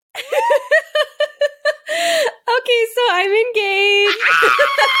Okay, so I'm engaged.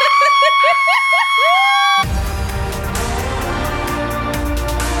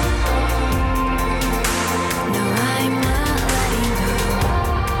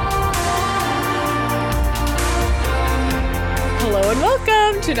 Hello and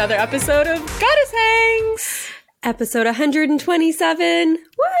welcome to another episode of Goddess Hangs. Episode 127. Woo!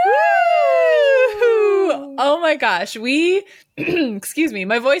 Oh my gosh, excuse me,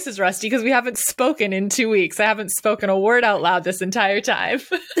 my voice is rusty because we haven't spoken in 2 weeks. I haven't spoken a word out loud this entire time.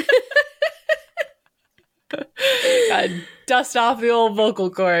 God, dust off the old vocal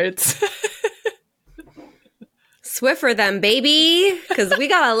cords. Swiffer them, baby, because we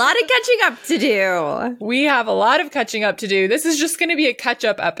got a lot of catching up to do. We have a lot of catching up to do. This is just going to be a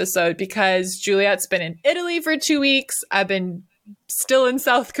catch-up episode because Juliet's been in Italy for 2 weeks. I've been still in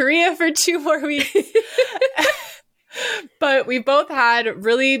South Korea for 2 more weeks. But we both had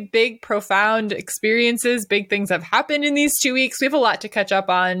really big, profound experiences. Big things have happened in these 2 weeks. We have a lot to catch up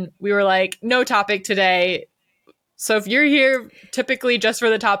on. We were like, no topic today. So if you're here typically just for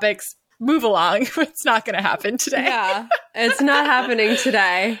the topics, move along. It's not going to happen today. Yeah, it's not happening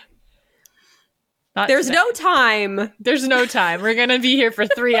today. There's no time. There's no time. We're going to be here for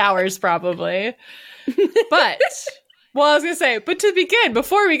 3 hours probably. But, well, I was going to say, but to begin,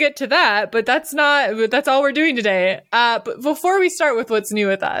 before we get to that, but that's all we're doing today. But before we start with what's new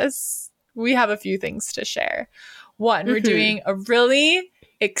with us, we have a few things to share. One, we're doing a really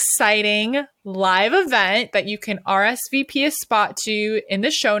exciting live event that you can RSVP a spot to in the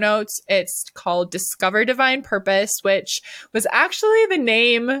show notes. It's called Discover Divine Purpose, which was actually the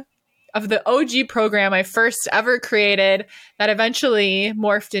name of the OG program I first ever created that eventually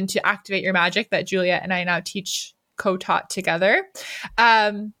morphed into Activate Your Magic that Juliet and I now teach co-taught together.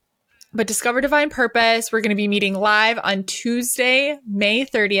 But Discover Divine Purpose, we're going to be meeting live on Tuesday, May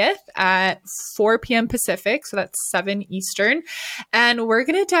 30th at 4 p.m. Pacific. So that's 7 Eastern. And we're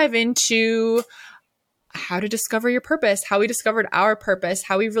going to dive into how to discover your purpose, how we discovered our purpose,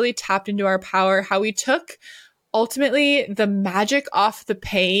 how we really tapped into our power, how we took ultimately the magic off the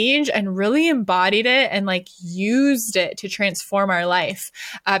page and really embodied it and like used it to transform our life.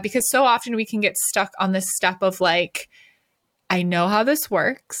 Because so often we can get stuck on this step of like, I know how this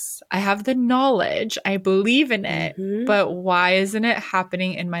works. I have the knowledge. I believe in it, but why isn't it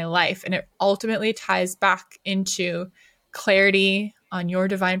happening in my life? And it ultimately ties back into clarity on your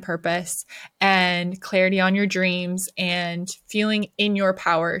divine purpose and clarity on your dreams and feeling in your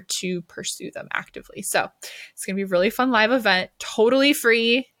power to pursue them actively. So it's going to be a really fun live event, totally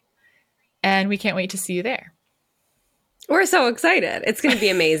free. And we can't wait to see you there. We're so excited. It's going to be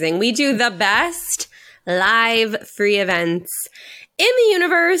amazing. We do the best live free events in the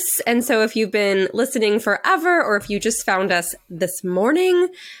universe. And so if you've been listening forever or if you just found us this morning,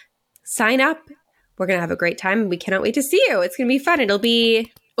 sign up. We're going to have a great time. We cannot wait to see you. It's going to be fun. It'll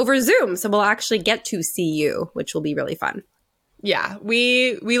be over Zoom. So we'll actually get to see you, which will be really fun. Yeah,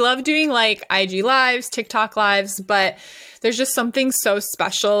 we love doing like IG lives, TikTok lives, but there's just something so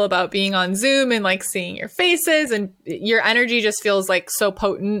special about being on Zoom and like seeing your faces, and your energy just feels like so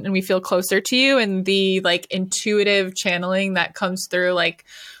potent and we feel closer to you, and the like intuitive channeling that comes through like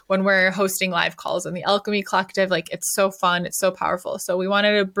when we're hosting live calls in the Alchemy Collective, like it's so fun, it's so powerful. So we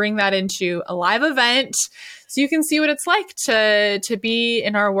wanted to bring that into a live event so you can see what it's like to be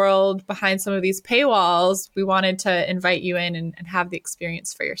in our world behind some of these paywalls. We wanted to invite you in and have the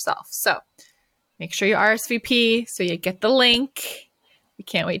experience for yourself. So make sure you RSVP so you get the link. We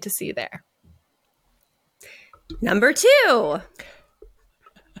can't wait to see you there. Number 2,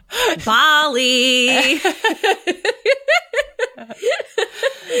 Bali.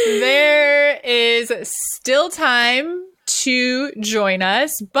 There is still time to join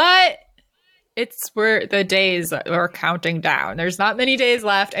us, but we're counting down. There's not many days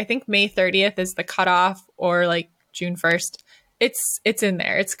left. I think May 30th is the cutoff, or like June 1st. It's in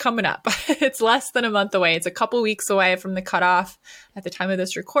there. It's coming up. It's less than a month away. It's a couple weeks away from the cutoff at the time of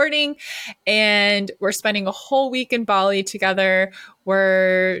this recording. And we're spending a whole week in Bali together.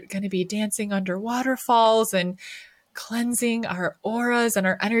 We're going to be dancing under waterfalls and cleansing our auras and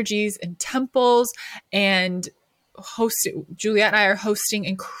our energies in temples, and Juliet and I are hosting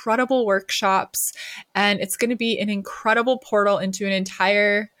incredible workshops, and it's going to be an incredible portal into an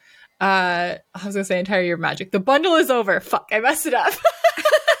entire I was going to say entire year of magic. The bundle is over. Fuck, I messed it up.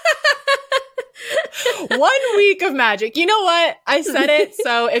 1 week of magic. You know what? I said it.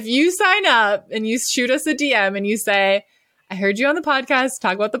 So if you sign up and you shoot us a DM and you say, I heard you on the podcast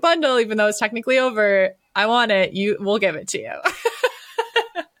talk about the bundle, even though it's technically over, I want it, we'll give it to you.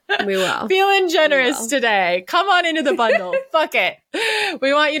 We will. Feeling generous today. Come on into the bundle. Fuck it.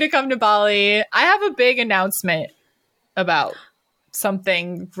 We want you to come to Bali. I have a big announcement about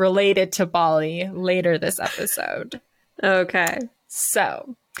something related to Bali later this episode. Okay.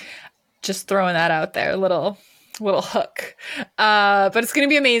 So, just throwing that out there, a little hook. But it's going to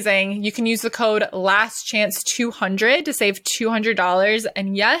be amazing. You can use the code LASTCHANCE200 to save $200.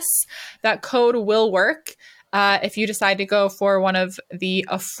 And yes, that code will work if you decide to go for one of the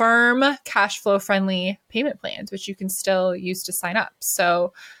Affirm cash flow friendly payment plans, which you can still use to sign up.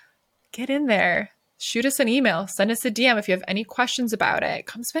 So get in there. Shoot us an email. Send us a DM if you have any questions about it.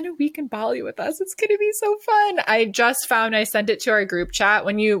 Come spend a week in Bali with us. It's going to be so fun. I just found I sent it to our group chat.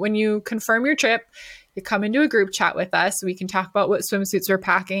 When you confirm your trip, you come into a group chat with us so we can talk about what swimsuits we're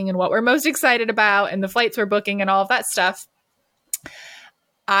packing and what we're most excited about and the flights we're booking and all of that stuff.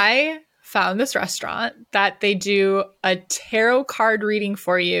 I found this restaurant that they do a tarot card reading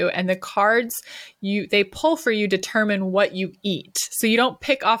for you, and the cards they pull for you determine what you eat. So you don't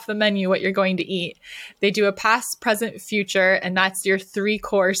pick off the menu what you're going to eat. They do a past, present, future, and that's your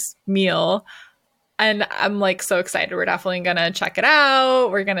 3-course meal. And I'm like so excited. We're definitely going to check it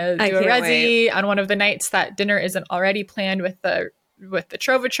out. We're going to do a resi on one of the nights that dinner isn't already planned with the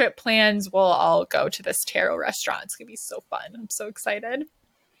Trova trip plans. We'll all go to this tarot restaurant. It's going to be so fun. I'm so excited.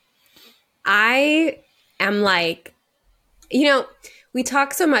 I am like, we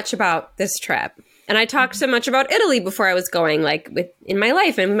talk so much about this trip, and I talked so much about Italy before I was going, like in my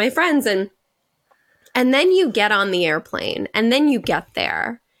life and with my friends. And then you get on the airplane, and then you get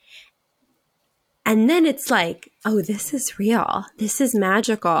there. And then it's like, oh, this is real. This is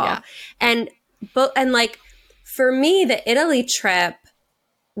magical. Yeah. And like for me, the Italy trip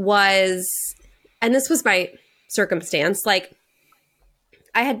was, and this was my circumstance, like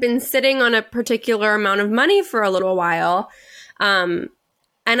I had been sitting on a particular amount of money for a little while. And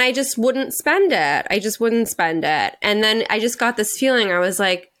I just wouldn't spend it. And then I just got this feeling. I was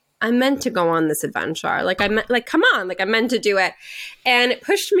like, I'm meant to go on this adventure. Like come on, like I'm meant to do it. And it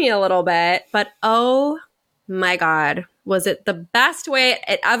pushed me a little bit, but oh my God, was it the best way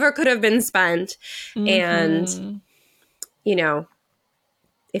it ever could have been spent? Mm-hmm. And,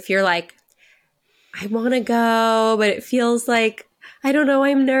 if you're like, I want to go, but it feels like, I don't know,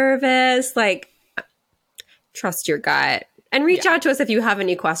 I'm nervous. Like, trust your gut and reach out to us if you have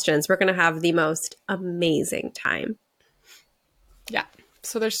any questions. We're going to have the most amazing time. Yeah.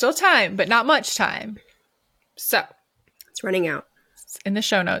 So there's still time, but not much time. So it's running out. It's in the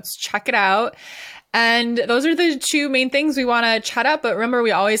show notes. Check it out. And those are the 2 main things we want to chat up. But remember,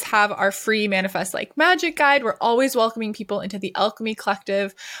 we always have our free Manifest Like Magic guide. We're always welcoming people into the Alchemy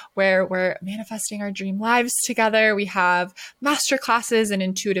Collective, where we're manifesting our dream lives together. We have master classes and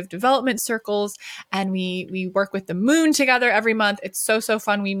intuitive development circles, and we work with the moon together every month. It's so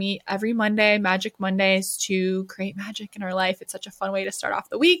fun. We meet every Monday, Magic Mondays, to create magic in our life. It's such a fun way to start off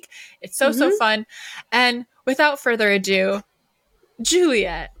the week. It's so fun. And without further ado,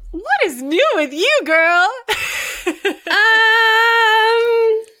 Juliet, what is new with you, girl?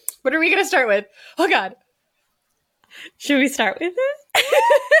 What are we going to start with? Oh, God. Should we start with it?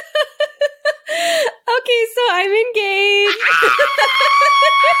 Okay, so I'm engaged.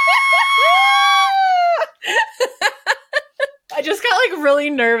 I just got like really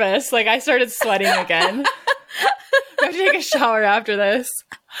nervous. Like I started sweating again. I have to take a shower after this.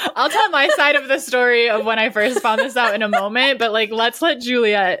 I'll tell my side of the story of when I first found this out in a moment, but like let's let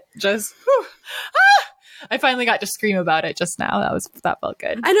Juliet just I finally got to scream about it just now. That felt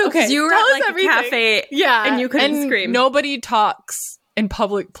good. I know, because you were at like a cafe, yeah, and you couldn't scream. Nobody talks in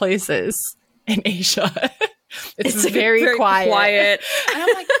public places in Asia. It's very quiet. And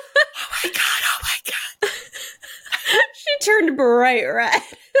I'm like, oh my god. She turned bright red.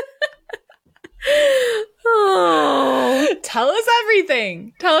 Oh, tell us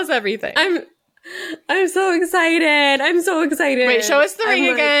everything. I'm so excited. Wait, show us the ring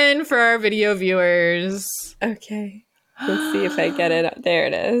again for our video viewers. Okay. Let's see if I get it. There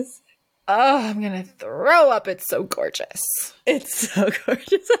it is. Oh, I'm going to throw up. It's so gorgeous. It's so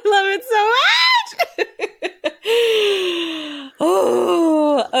gorgeous. I love it so much.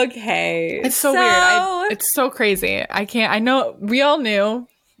 Oh, okay. It's so weird. It's so crazy. I know we all knew.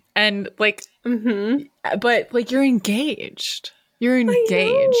 And like, but like you're engaged. You're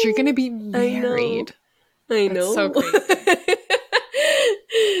going to be married. I know. It's so crazy.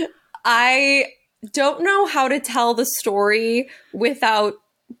 I don't know how to tell the story without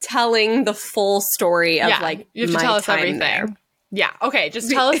telling the full story of like you have to tell us everything there. Yeah. Okay.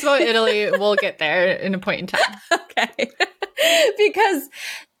 Just tell us about Italy. We'll get there in a point in time. Okay.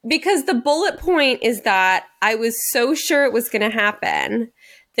 because the bullet point is that I was so sure it was going to happen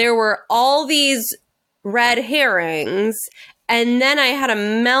there were all these red herrings. And then I had a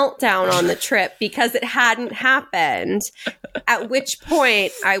meltdown on the trip because it hadn't happened, at which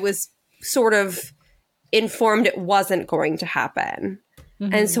point I was sort of informed it wasn't going to happen.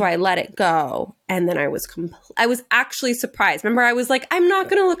 Mm-hmm. And so I let it go. And then I was actually surprised. Remember, I was like, I'm not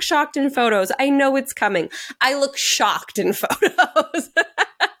going to look shocked in photos. I know it's coming. I look shocked in photos.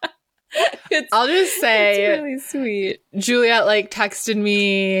 I'll just say, it's really sweet. Juliet like texted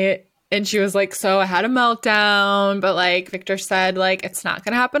me and she was like, so I had a meltdown, but like Victor said, like, it's not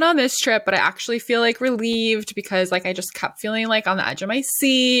going to happen on this trip, but I actually feel like relieved because like I just kept feeling like on the edge of my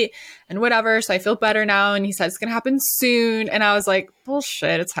seat and whatever. So I feel better now. And he said it's going to happen soon. And I was like,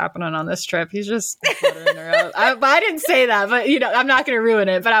 bullshit, it's happening on this trip. He's just buttering her up. I didn't say that, but you know, I'm not going to ruin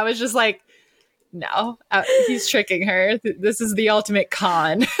it. But I was just like, no, he's tricking her. This is the ultimate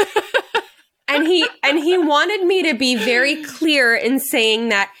con. And he wanted me to be very clear in saying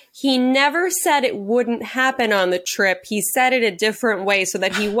that he never said it wouldn't happen on the trip. He said it a different way so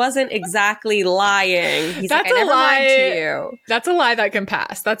that he wasn't exactly lying. He's that's like, I never a lie. lied to you. That's a lie that can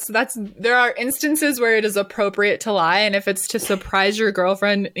pass. That's there are instances where it is appropriate to lie, and if it's to surprise your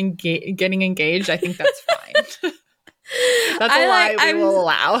girlfriend getting engaged, I think that's fine. That's a lie we will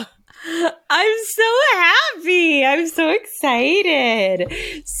allow. I'm so happy. I'm so excited.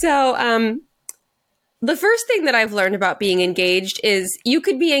 So, the first thing that I've learned about being engaged is you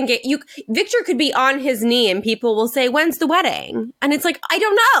could be engaged. Victor could be on his knee and people will say, when's the wedding? And it's like, I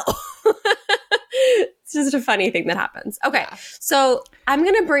don't know. It's just a funny thing that happens. Okay. Yeah. So I'm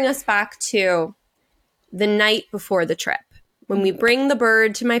going to bring us back to the night before the trip. When we bring the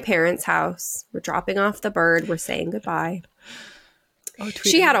bird to my parents' house, we're dropping off the bird. We're saying goodbye. Oh,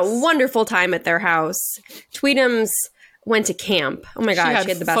 she had a wonderful time at their house. Tweetums went to camp. Oh my God. She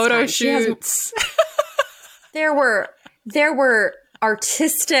had the best photo time. shoots. There were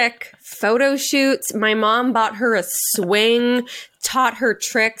artistic photo shoots. My mom bought her a swing, taught her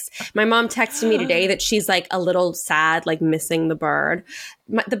tricks. My mom texted me today that she's like a little sad, like missing the bird.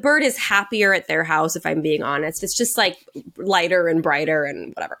 The bird is happier at their house, if I'm being honest. It's just like lighter and brighter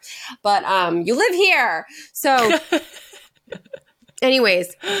and whatever. But you live here. So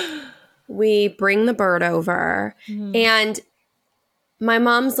anyways, we bring the bird over and my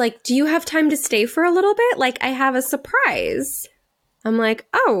mom's like, do you have time to stay for a little bit? Like, I have a surprise. I'm like,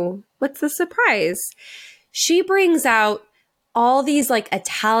 oh, what's the surprise? She brings out all these like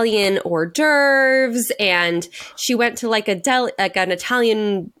Italian hors d'oeuvres, and she went to like an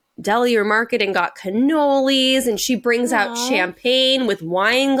Italian deli or market and got cannolis, and she brings out champagne with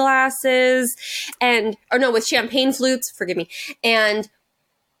wine glasses with champagne flutes, forgive me. And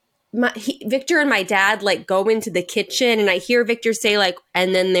Victor and my dad like go into the kitchen and I hear Victor say like,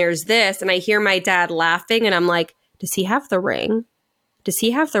 and then there's this, and I hear my dad laughing and I'm like, does he have the ring? Does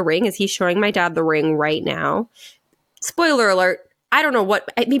he have the ring? Is he showing my dad the ring right now? Spoiler alert. I don't know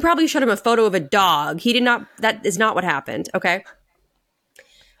he probably showed him a photo of a dog. He did not, that is not what happened. Okay.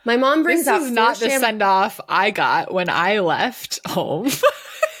 My mom brings out. This is not the send off I got when I left home.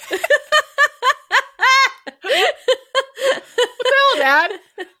 What the hell, Dad?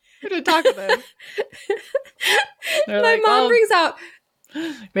 I didn't talk to them. My mom brings out.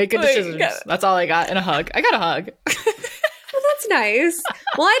 Make good decisions. That's all I got. And a hug. I got a hug. Well, that's nice.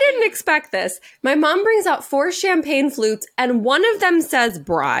 Well, I didn't expect this. My mom brings out 4 champagne flutes, and one of them says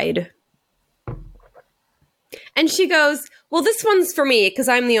bride. And she goes, well, this one's for me because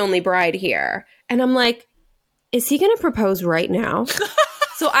I'm the only bride here. And I'm like, is he going to propose right now?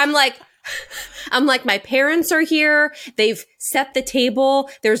 So I'm like, my parents are here. They've set the table.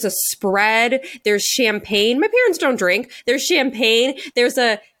 There's a spread. There's champagne. My parents don't drink. There's champagne.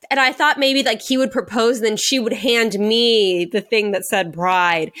 And I thought maybe like he would propose and then she would hand me the thing that said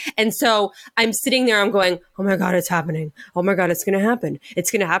bride. And so I'm sitting there, I'm going, oh my God, it's happening. Oh my God, it's going to happen.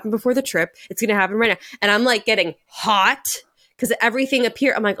 It's going to happen before the trip. It's going to happen right now. And I'm like getting hot because everything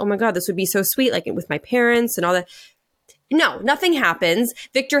appeared. I'm like, oh my God, this would be so sweet. Like with my parents and all that. No, nothing happens.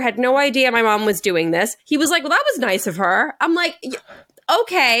 Victor had no idea my mom was doing this. He was like, well, that was nice of her. I'm like,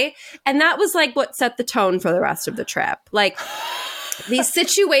 okay. And that was like what set the tone for the rest of the trip. Like these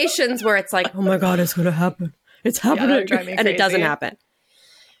situations where it's like, oh my God, it's going to happen. It's happening. And it doesn't happen.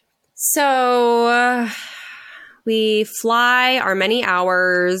 So we fly our many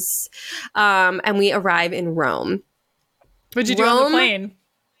hours and we arrive in Rome. What'd you do on the plane?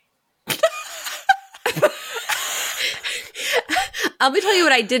 I'll tell you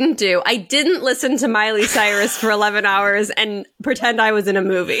what I didn't do. I didn't listen to Miley Cyrus for 11 hours and pretend I was in a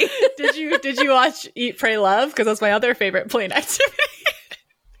movie. Did you watch Eat, Pray, Love? Because that's my other favorite plane activity.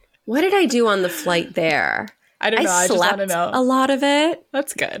 What did I do on the flight there? I don't know. I just want to know. A lot of it.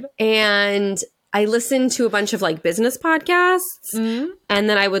 That's good. And I listened to a bunch of like business podcasts, and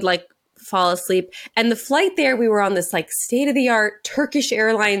then I would like fall asleep. And the flight there, we were on this like state-of-the-art Turkish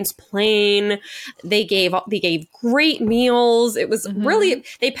Airlines plane. They gave great meals. It was really,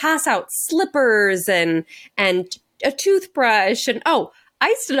 they pass out slippers and a toothbrush. And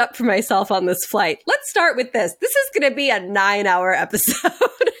I stood up for myself on this flight. Let's start with this. This is going to be a 9-hour episode.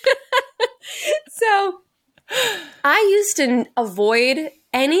 So I used to avoid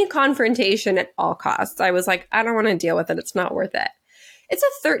any confrontation at all costs. I was like, I don't want to deal with it. It's not worth it. It's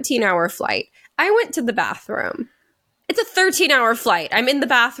a 13-hour flight. I went to the bathroom. It's a 13-hour flight. I'm in the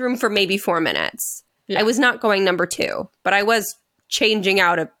bathroom for maybe 4 minutes. Yeah. I was not going number 2, but I was changing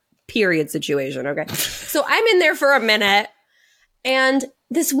out a period situation. Okay. So I'm in there for a minute, and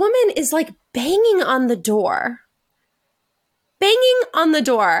this woman is like banging on the door.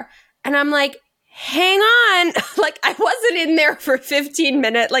 And I'm like, hang on. Like, I wasn't in there for 15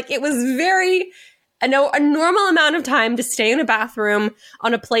 minutes. Like, it was a normal amount of time to stay in a bathroom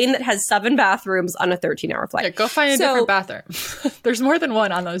on a plane that has 7 bathrooms on a 13-hour flight. Yeah, go find a different bathroom. There's more than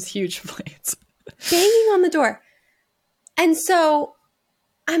one on those huge planes. Banging on the door. And so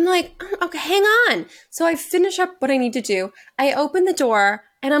I'm like, okay, hang on. So I finish up what I need to do. I open the door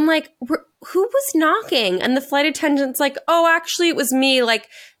and I'm like, who was knocking? And the flight attendant's like, oh, actually, it was me. Like,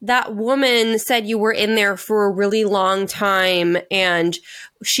 that woman said you were in there for a really long time and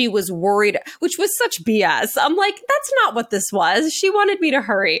she was worried, which was such BS. I'm like, that's not what this was. She wanted me to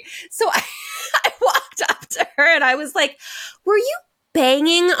hurry. So I walked up to her and I was like, were you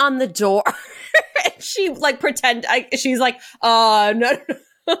banging on the door? And she like she's like, no.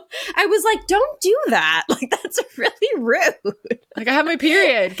 I was like, don't do that. Like, that's really rude. Like, I have my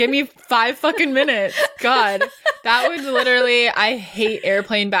period. Give me 5 fucking minutes. God, that would literally, I hate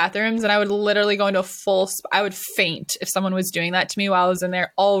airplane bathrooms, and I would literally go into I would faint if someone was doing that to me while I was in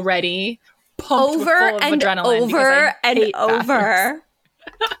there already pumped full of adrenaline. Over and over.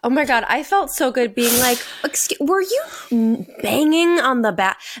 Oh my God, I felt so good being like, were you banging on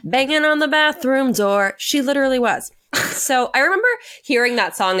the bathroom door? She literally was. So I remember hearing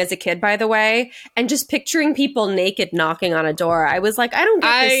that song as a kid, by the way, and just picturing people naked knocking on a door. I was like, I don't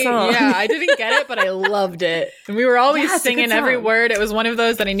get this song. Yeah, I didn't get it, but I loved it. And we were always singing every word. It was one of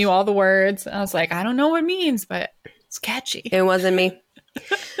those that I knew all the words. And I was like, I don't know what it means, but it's catchy. It wasn't me.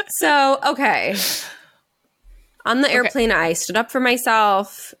 So, okay. On the airplane, I stood up for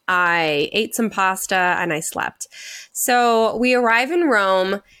myself. I ate some pasta and I slept. So we arrive in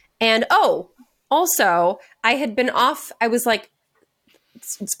Rome, and also, I had been off. I was like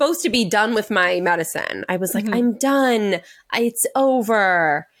supposed to be done with my medicine. I was like, I'm done. It's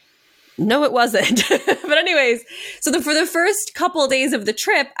over. No, it wasn't. But anyways, so for the first couple of days of the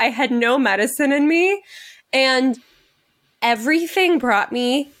trip, I had no medicine in me. And everything brought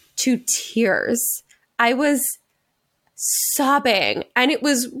me to tears. I was sobbing. And it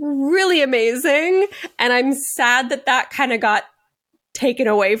was really amazing. And I'm sad that kind of got taken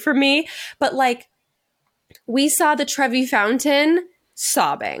away from me. But like, we saw the Trevi Fountain,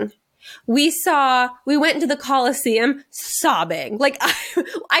 sobbing. We went into the Colosseum, sobbing. Like,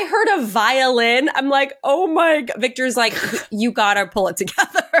 I heard a violin. I'm like, oh my God. Victor's like, you gotta pull it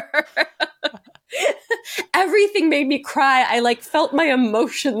together. Everything made me cry. I like felt my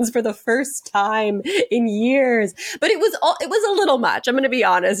emotions for the first time in years. But it was a little much. I'm going to be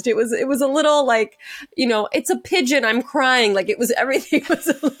honest. It was a little like, it's a pigeon. I'm crying. Like, everything was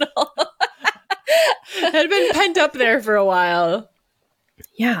a little. It had been pent up there for a while.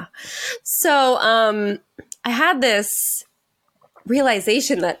 Yeah. So, I had this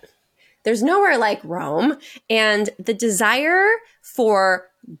realization that there's nowhere like Rome, and the desire for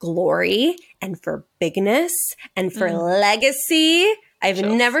glory and for bigness and for legacy. I've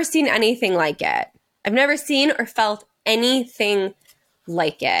never seen anything like it. I've never seen or felt anything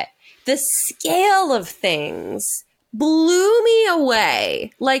like it. The scale of things blew me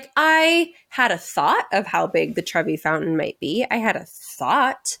away. Like, I had a thought of how big the Trevi Fountain might be. I had a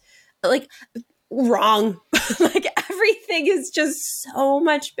thought, like, wrong. Like, everything is just so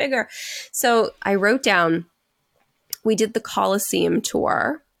much bigger. So I wrote down, we did the Colosseum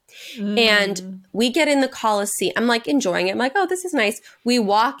tour. And we get in the Colosseum. I'm like enjoying it. I'm like, oh, this is nice. We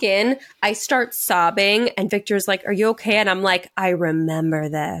walk in. I start sobbing. And Victor's like, are you okay? And I'm like, I remember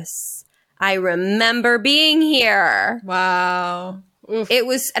this. I remember being here. Wow. Oof.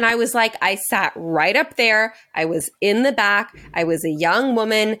 And I was like, I sat right up there. I was in the back. I was a young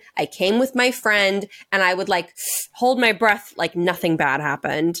woman. I came with my friend. And I would like hold my breath like nothing bad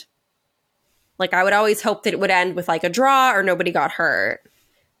happened. Like, I would always hope that it would end with like a draw or nobody got hurt.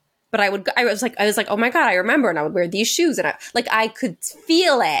 But I was like, oh my God, I remember. And I would wear these shoes. And I could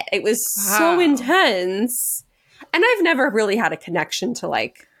feel it. It was so intense. And I've never really had a connection to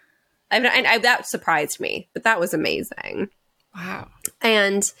like, that surprised me, but that was amazing. Wow.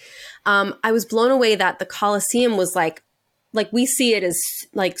 And I was blown away that the Colosseum was like we see it as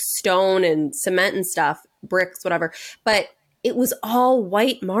like stone and cement and stuff, bricks, whatever. But it was all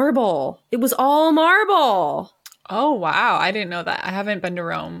white marble. It was all marble. Oh, wow. I didn't know that. I haven't been to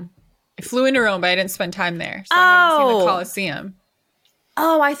Rome. I flew into Rome, but I didn't spend time there. So I haven't seen the Colosseum.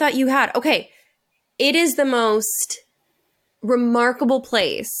 Oh, I thought you had. Okay. It is the most remarkable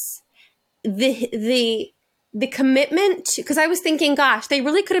place. The commitment to, because I was thinking, gosh, they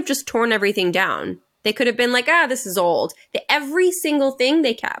really could have just torn everything down. They could have been like, this is old. Every single thing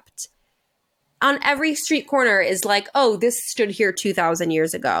they kept on every street corner is like, oh, this stood here 2,000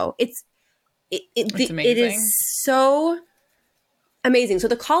 years ago. It's amazing. It is so amazing. So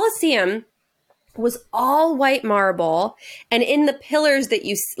the Colosseum was all white marble, and in the pillars that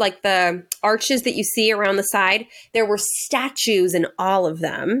you like, the arches that you see around the side, there were statues in all of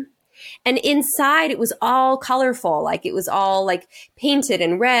them. And inside it was all colorful, like it was all like painted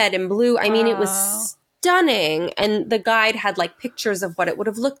in red and blue. I mean, it was stunning. And the guide had like pictures of what it would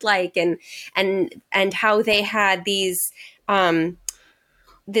have looked like, and how they had these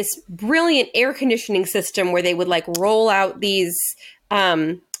this brilliant air conditioning system where they would like roll out these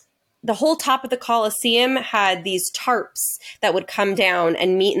the whole top of the Colosseum had these tarps that would come down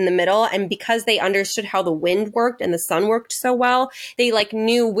and meet in the middle. And because they understood how the wind worked and the sun worked so well, they like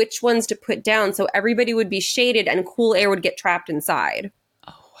knew which ones to put down. So everybody would be shaded and cool air would get trapped inside.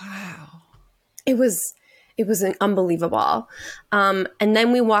 Oh, wow. It was unbelievable. And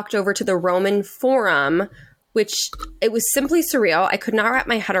then we walked over to the Roman Forum, which it was simply surreal. I could not wrap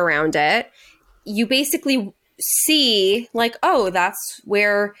my head around it. You basically see like, oh, that's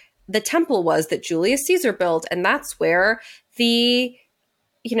where the temple was that Julius Caesar built. And that's where this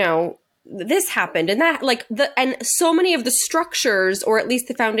happened. And that and so many of the structures, or at least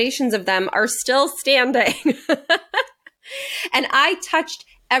the foundations of them, are still standing. And I touched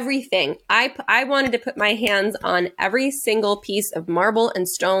everything. I wanted to put my hands on every single piece of marble and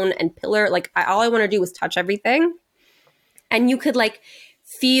stone and pillar. Like all I want to do was touch everything. And you could like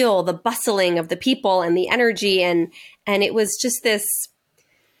feel the bustling of the people and the energy. And it was just this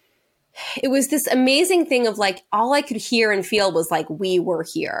amazing thing of like, all I could hear and feel was like, we were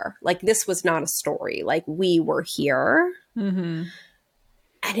here. Like this was not a story. Like we were here. Mm-hmm.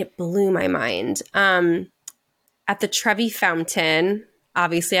 And it blew my mind. At the Trevi Fountain,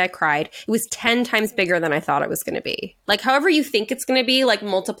 obviously I cried. It was 10 times bigger than I thought it was going to be. Like however you think it's going to be, like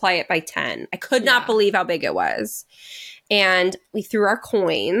multiply it by 10. I could not believe how big it was. And we threw our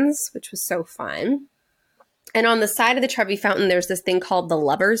coins, which was so fun. And on the side of the Trevi Fountain, there's this thing called the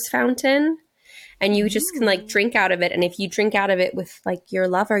Lover's Fountain. And you just can like drink out of it. And if you drink out of it with like your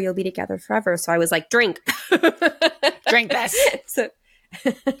lover, you'll be together forever. So I was like, drink. Drink this.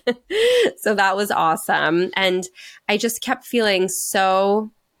 So that was awesome. And I just kept feeling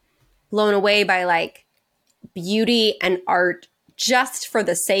so blown away by like beauty and art just for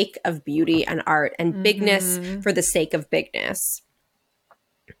the sake of beauty and art, and bigness for the sake of bigness.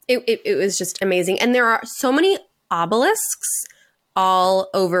 It was just amazing. And there are so many obelisks all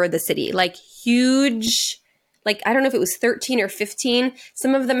over the city, like huge, like, I don't know if it was 13 or 15.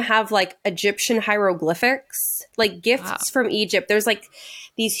 Some of them have like Egyptian hieroglyphics, like gifts from Egypt. There's like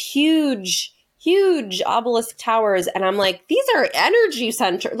these huge obelisk towers. And I'm like, these are energy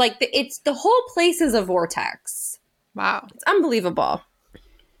center. Like it's the whole place is a vortex. Wow. It's unbelievable.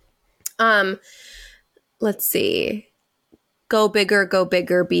 Let's see. Go bigger,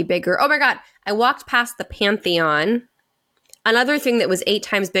 be bigger. Oh my God. I walked past the Pantheon. Another thing that was 8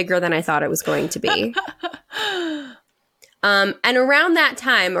 times bigger than I thought it was going to be. And around that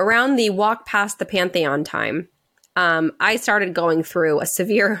time, around the walk past the Pantheon time, I started going through a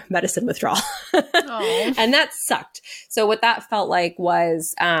severe medicine withdrawal. And that sucked. So what that felt like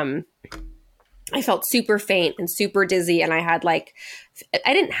was I felt super faint and super dizzy. And I had like,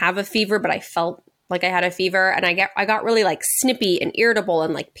 I didn't have a fever, but I felt like I had a fever, and I got really like snippy and irritable,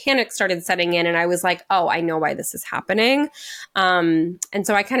 and like panic started setting in. And I was like, oh, I know why this is happening. And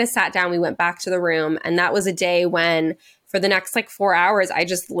so I kind of sat down, we went back to the room, and that was a day when for the next like 4 hours, I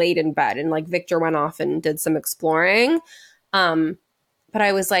just laid in bed, and like Victor went off and did some exploring. But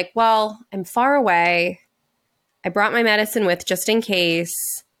I was like, well, I'm far away. I brought my medicine with just in case.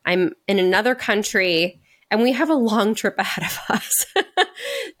 I'm in another country, and we have a long trip ahead of us.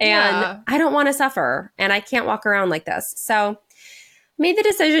 And I don't want to suffer, and I can't walk around like this. So made the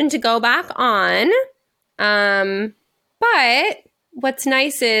decision to go back on. But what's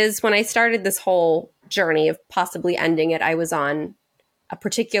nice is when I started this whole journey of possibly ending it, I was on a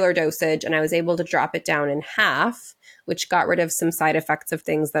particular dosage and I was able to drop it down in half, which got rid of some side effects of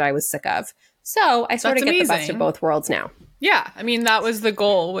things that I was sick of. So I sort of get the best of both worlds now. Yeah. I mean, that was the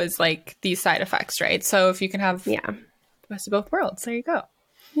goal, was like these side effects, right? So if you can have the best of both worlds, there you go.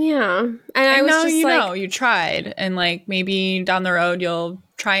 Yeah. And I was just you tried, and like maybe down the road you'll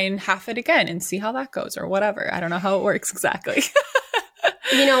try and half it again and see how that goes or whatever. I don't know how it works exactly.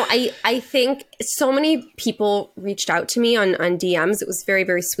 I think so many people reached out to me on DMs. It was very,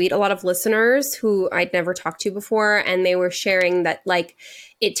 very sweet. A lot of listeners who I'd never talked to before, and they were sharing that like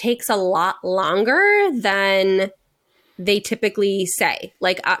it takes a lot longer than they typically say.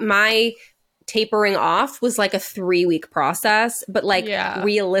 Like my tapering off was like a 3-week process, but like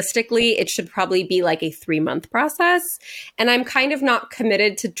realistically, it should probably be like a 3-month process. And I'm kind of not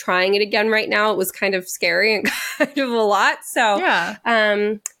committed to trying it again right now. It was kind of scary and kind of a lot.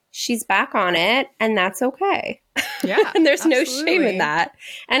 So she's back on it, and that's okay. Yeah. And there's no shame in that.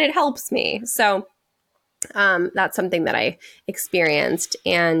 And it helps me. So that's something that I experienced.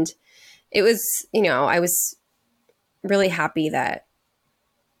 And it was, I was really happy that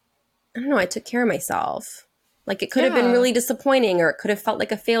I took care of myself. Like it could have been really disappointing, or it could have felt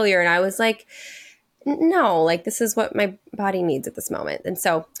like a failure. And I was like, no, like this is what my body needs at this moment. And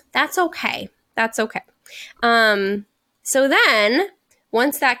so that's okay. That's okay. So then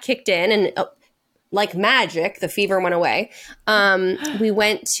once that kicked in and like magic, the fever went away. We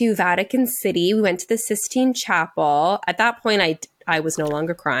went to Vatican City. We went to the Sistine Chapel. At that point, I was no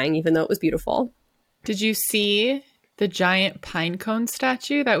longer crying, even though it was beautiful. Did you see the giant pine cone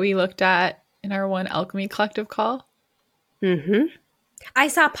statue that we looked at in our one alchemy collective call? Mm-hmm. I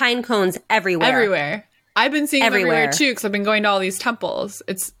saw pine cones everywhere. I've been seeing them everywhere too, because I've been going to all these temples.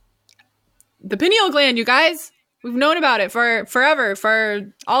 It's the pineal gland, you guys. We've known about it for forever,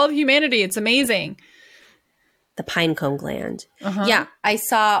 for all of humanity. It's amazing. The pine cone gland. Uh-huh. Yeah, I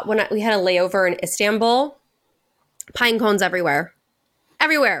saw when we had a layover in Istanbul, pine cones everywhere.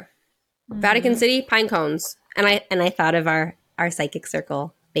 Everywhere. Mm-hmm. Vatican City, pine cones. And I thought of our psychic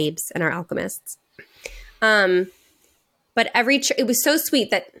circle babes and our alchemists. But it was so sweet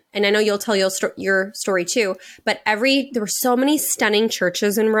that, and I know you'll tell your story too, but there were so many stunning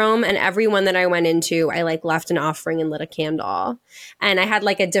churches in Rome, and every one that I went into, I like left an offering and lit a candle. And I had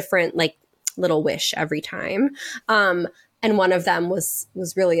like a different like little wish every time. And one of them was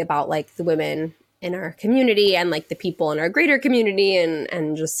really about like the women in our community and like the people in our greater community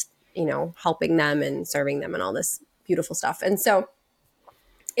and just, helping them and serving them and all this beautiful stuff. And so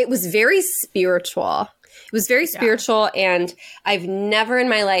it was very spiritual. It was very spiritual, and I've never in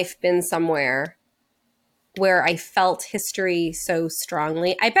my life been somewhere where I felt history so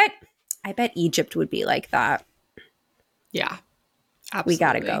strongly. I bet Egypt would be like that. Yeah. Absolutely. We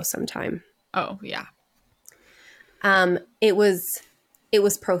got to go sometime. Oh, yeah. It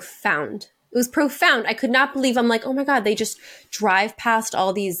was profound. It was profound. I could not believe, I'm like, oh my God, they just drive past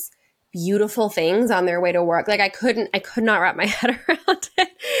all these beautiful things on their way to work. Like I could not wrap my head around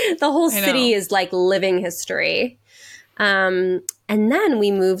it. The whole city is like living history. And then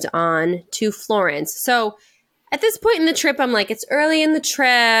we moved on to Florence. So at this point in the trip, I'm like, it's early in the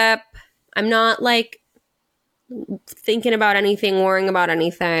trip. I'm not like thinking about anything, worrying about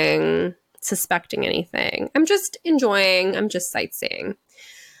anything, suspecting anything. I'm just enjoying. I'm just sightseeing.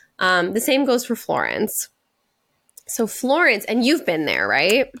 The same goes for Florence. So Florence, and you've been there,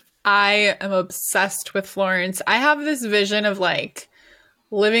 right? I am obsessed with Florence. I have this vision of like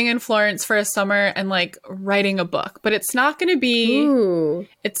living in Florence for a summer and like writing a book, but it's not going to be,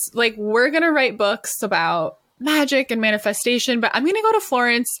 it's like, we're going to write books about magic and manifestation, but I'm going to go to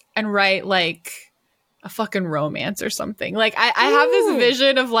Florence and write like a fucking romance or something. Like I have this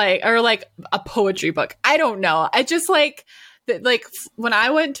vision of like, or like a poetry book. I don't know. I just like when I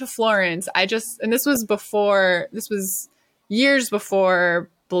went to Florence, and this was years before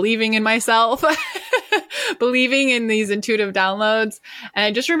believing in myself, believing in these intuitive downloads. And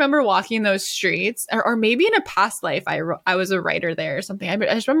I just remember walking those streets, or maybe in a past life, I was a writer there or something. I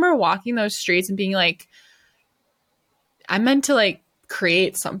just remember walking those streets and being like, I'm meant to like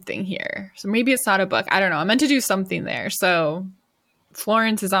create something here. So maybe it's not a book. I don't know. I'm meant to do something there. So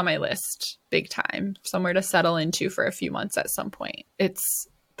Florence is on my list big time, somewhere to settle into for a few months at some point. It's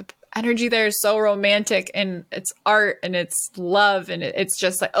the energy there is so romantic, and it's art and it's love, and it's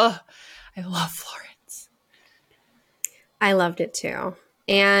just like, oh, I love Florence. I loved it too.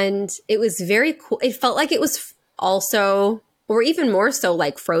 And it was very cool. It felt like it was also, or even more so,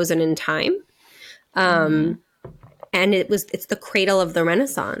 like frozen in time. And it's the cradle of the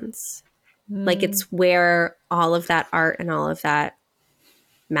Renaissance. Like it's where all of that art and all of that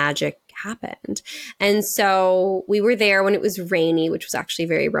magic happened. And so we were there when it was rainy, which was actually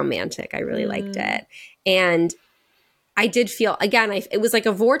very romantic. I really liked it. And I did feel, again, it was like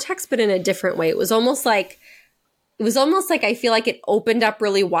a vortex, but in a different way. It was almost like I feel like it opened up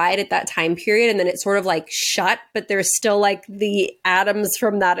really wide at that time period, and then it sort of like shut, but there's still like the atoms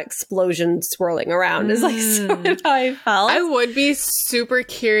from that explosion swirling around is like sort of how I felt. I would be super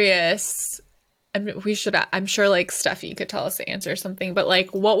curious. I mean, I'm sure like Steffi could tell us the answer or something, but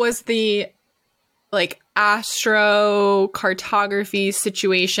like what was the like astrocartography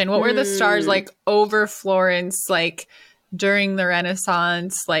situation? What were the stars like over Florence like during the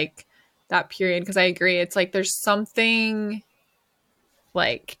Renaissance, like that period? Because I agree, it's like there's something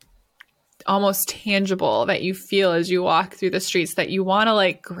like almost tangible that you feel as you walk through the streets that you want to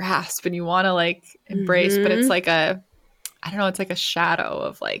like grasp and you want to like embrace, but it's like I don't know, it's like a shadow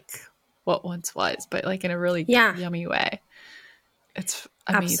of like what once was, but like in a really yummy way. It's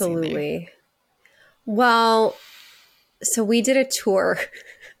amazing. Absolutely there. Well, so we did a tour.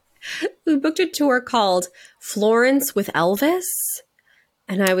 We booked a tour called Florence with Elvis.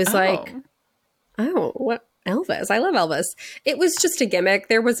 And I was like, oh, what? Elvis? I love Elvis. It was just a gimmick.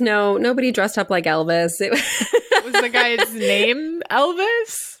 There was nobody dressed up like Elvis. It was the guy's name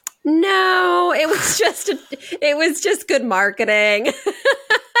Elvis? No, it was just good marketing.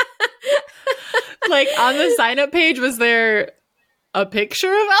 Like on the sign-up page, was there a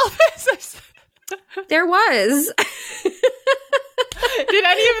picture of Elvis? There was. Did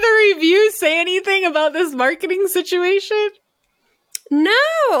any of the reviews say anything about this marketing situation? No.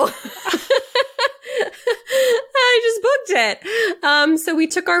 I just booked it. So we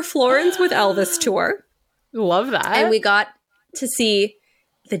took our Florence with Elvis tour. Love that. And we got to see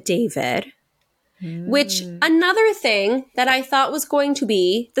the David, which another thing that I thought was going to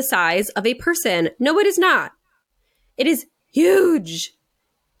be the size of a person. No, it is not. It is huge.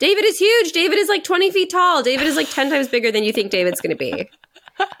 David is huge. David is like 20 feet tall. David is like 10 times bigger than you think David's going to be.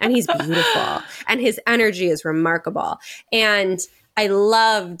 And he's beautiful. And his energy is remarkable. And I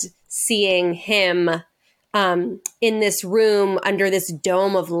loved seeing him in this room under this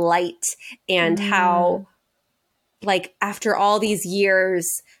dome of light, and how, like, after all these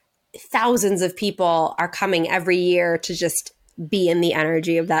years, thousands of people are coming every year to just be in the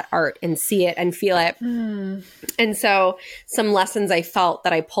energy of that art and see it and feel it. And so some lessons I felt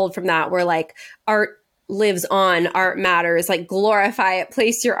that I pulled from that were like, art lives on, art matters, like glorify it,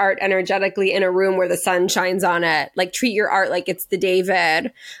 place your art energetically in a room where the sun shines on it, like treat your art like it's the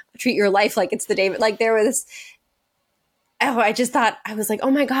David, treat your life like it's the David. Like there was, I just thought, I was like, oh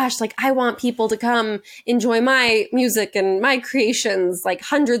my gosh, like I want people to come enjoy my music and my creations like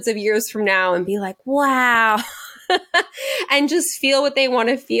hundreds of years from now and be like, wow. And just feel what they want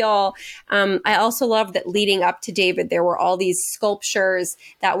to feel. I also love that leading up to David, there were all these sculptures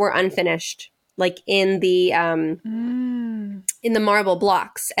that were unfinished, like in the marble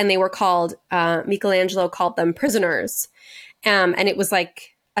blocks, and they were called, Michelangelo called them prisoners. And it was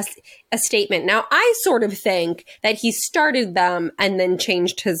like a statement. Now, I sort of think that he started them and then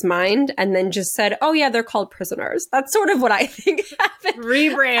changed his mind and then just said, oh yeah, they're called prisoners. That's sort of what I think happened.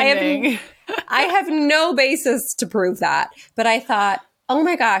 Rebranding. I have no basis to prove that, but I thought, oh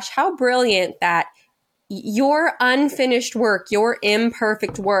my gosh, how brilliant that your unfinished work, your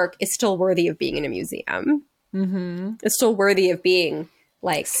imperfect work is still worthy of being in a museum. It's still worthy of being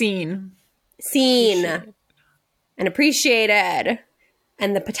like seen and appreciated,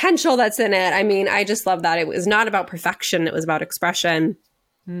 and the potential that's in it. I mean, I just love that. It was not about perfection. It was about expression.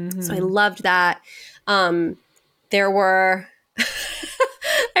 So I loved that. There were,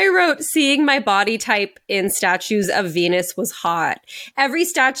 I wrote, seeing my body type in statues of Venus was hot. Every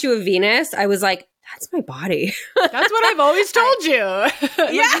statue of Venus, I was like, that's my body. That's what I've always told you. Yeah.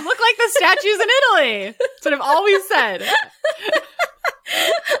 Like, you look like the statues in Italy. That's what I've always said.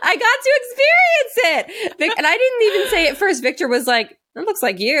 I got to experience it. And I didn't even say it first. Victor was like, that looks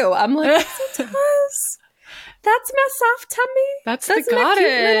like you. I'm like, yes, it does. That's my soft tummy. That's the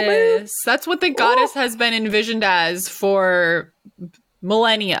goddess. That's what the goddess has been envisioned as for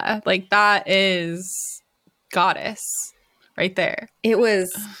millennia. Like, that is goddess right there. It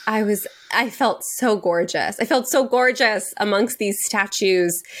was, I felt so gorgeous. I felt so gorgeous amongst these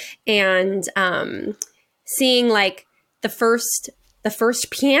statues, and seeing like the first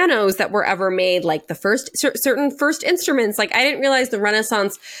pianos that were ever made, like the certain first instruments. Like, I didn't realize the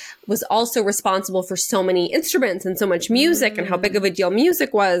Renaissance was also responsible for so many instruments and so much music, and how big of a deal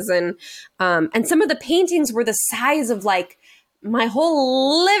music was. And some of the paintings were the size of like my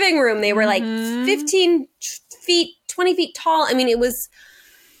whole living room. They were like 15 feet, 20 feet tall. I mean, it was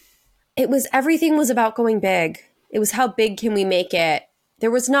everything was about going big. It was how big can we make it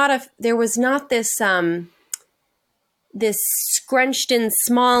there was not this scrunched in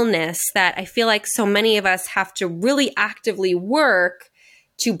smallness that I feel like so many of us have to really actively work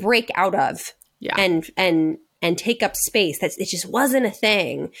to break out of and take up space. It just wasn't a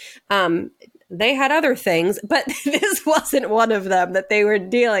thing. They had other things, but this wasn't one of them that they were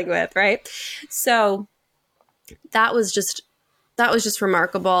dealing with, right? So that was just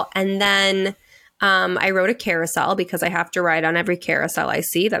remarkable. And then I rode a carousel because I have to ride on every carousel I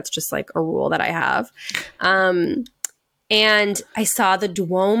see. That's just like a rule that I have. And I saw the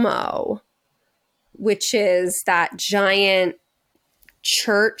Duomo, which is that giant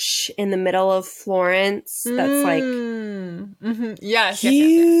church in the middle of Florence. That's like yes,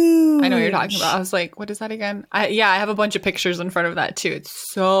 huge. Yes. I know what you're talking about. I was like, what is that again? I have a bunch of pictures in front of that too.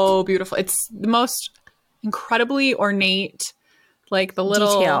 It's so beautiful. It's the most incredibly ornate, like the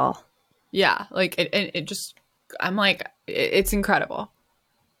little detail. Yeah, like it just. I'm like, it's incredible.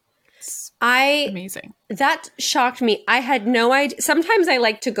 It's amazing. That shocked me. I had no idea. Sometimes I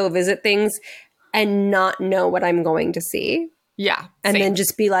like to go visit things and not know what I'm going to see. Yeah. And then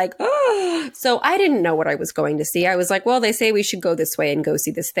just be like, oh. So I didn't know what I was going to see. I was like, well, they say we should go this way and go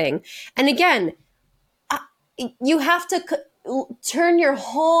see this thing. And again, you have to turn your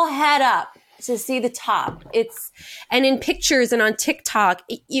whole head up to see the top. And in pictures and on TikTok,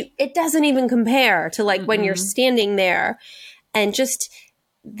 it doesn't even compare to like when you're standing there. And just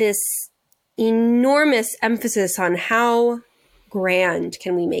this enormous emphasis on how grand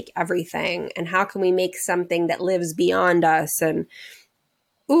can we make everything, and how can we make something that lives beyond us. And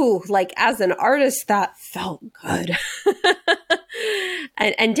like as an artist, that felt good.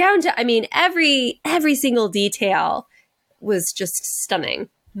 and down to, I mean, every single detail was just stunning.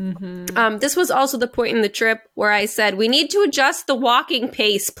 This was also the point in the trip where I said, we need to adjust the walking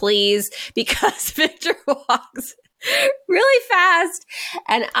pace, please, because Victor walks really fast.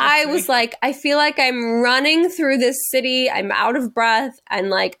 And I was like, I feel like I'm running through this city. I'm out of breath. And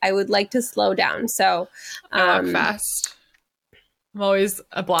like, I would like to slow down. So I walk fast. I'm always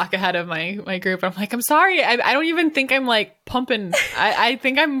a block ahead of my group. I'm like, I'm sorry. I don't even think I'm like pumping. I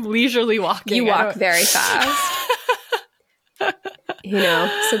think I'm leisurely walking. You walk very fast.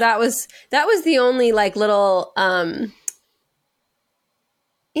 So that was the only like little,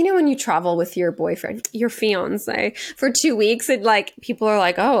 when you travel with your boyfriend, your fiance for 2 weeks, and like people are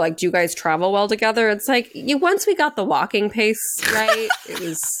like, oh, like, do you guys travel well together? It's like, once we got the walking pace right, it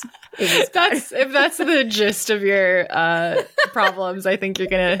was if that's the gist of your problems, I think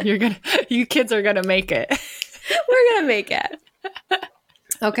you kids are gonna make it. We're gonna make it.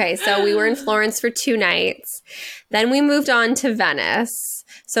 Okay, so we were in Florence for 2 nights. Then we moved on to Venice.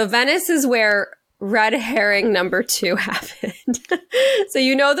 So Venice is where red herring number 2 happened. So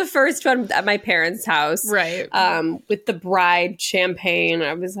the first one at my parents' house. Right. With the bride champagne.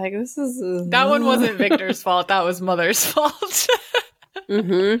 I was like, this is... That one wasn't Victor's fault. That was Mother's fault.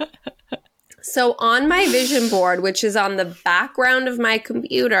 So on my vision board, which is on the background of my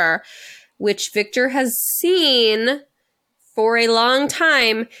computer, which Victor has seen for a long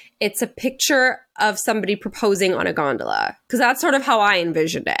time, it's a picture of somebody proposing on a gondola. Because that's sort of how I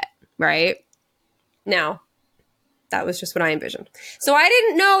envisioned it, right? Now, that was just what I envisioned. So I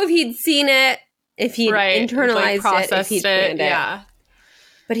didn't know if he'd seen it, if he'd internalized it, if he'd planned it. Yeah.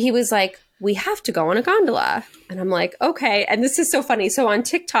 But he was like, we have to go on a gondola. And I'm like, okay. And this is so funny. So on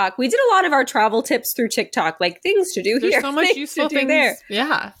TikTok, we did a lot of our travel tips through TikTok, like things to do There's here. so much useful things there.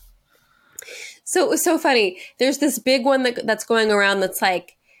 Yeah. So it was so funny. There's this big one that's going around that's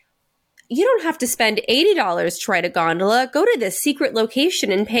like, you don't have to spend $80 to ride a gondola. Go to this secret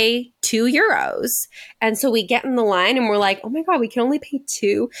location and pay €2. And so we get in the line and we're like, oh my God, we can only pay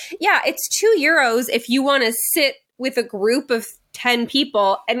 2. Yeah, it's €2 if you want to sit with a group of 10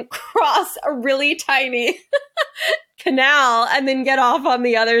 people and cross a really tiny canal and then get off on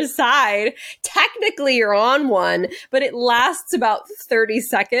the other side. Technically, you're on one, but it lasts about 30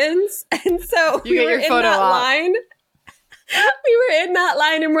 seconds. And so we were in that line. We were in that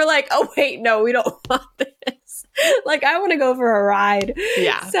line and we're like, oh, wait, no, we don't want this. Like, I want to go for a ride.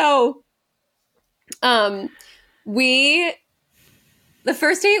 Yeah. So the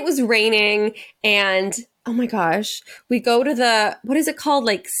first day it was raining and, oh my gosh, we go to what is it called?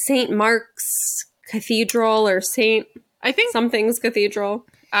 Like St. Mark's Cathedral or I think something's cathedral.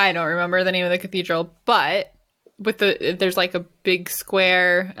 I don't remember the name of the cathedral, but there's like a big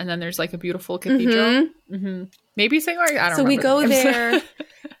square and then there's like a beautiful cathedral. Maybe St. Mark. I don't know. So we go there.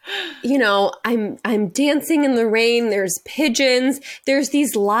 I'm dancing in the rain. There's pigeons. There's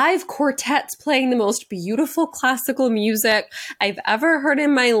these live quartets playing the most beautiful classical music I've ever heard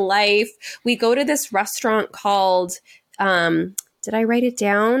in my life. We go to this restaurant called did I write it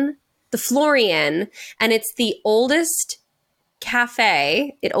down? The Florian, and it's the oldest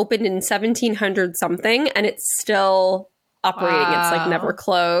cafe. It opened in 1700 something, and it's still operating. Wow. It's like never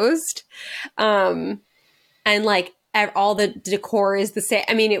closed. And like all the decor is the same.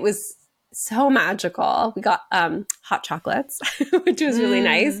 I mean, it was so magical. We got hot chocolates, which was really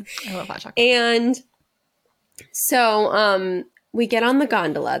nice. I love hot chocolate. And so we get on the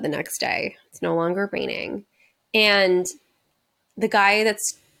gondola the next day. It's no longer raining. And the guy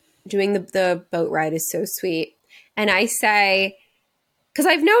that's doing the boat ride is so sweet. And I say, because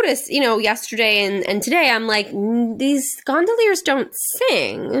I've noticed, yesterday and today, I'm like, these gondoliers don't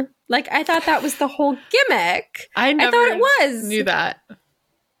sing. Like, I thought that was the whole gimmick. I thought it was. Knew that.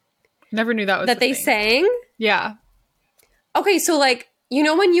 Never knew that was that they thing. sang? Yeah. Okay, so like,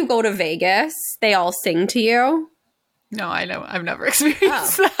 when you go to Vegas, they all sing to you? No, I know. I've never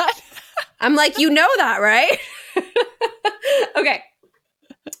experienced that. I'm like, you know that, right? Okay.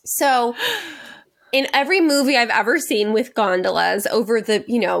 So in every movie I've ever seen with gondolas over the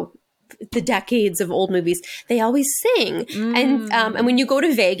decades of old movies, they always sing. And when you go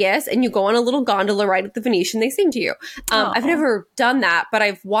to Vegas and you go on a little gondola ride at the Venetian, they sing to you. I've never done that, but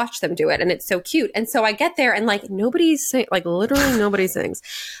I've watched them do it, and it's so cute. And so I get there and like literally nobody sings.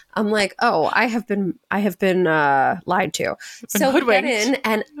 I'm like, oh, I have been lied to. So we get in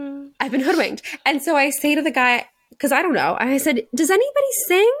and I've been hoodwinked. And so I say to the guy, because I don't know, I said, does anybody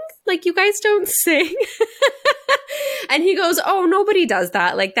sing? Like, you guys don't sing? And he goes, oh, nobody does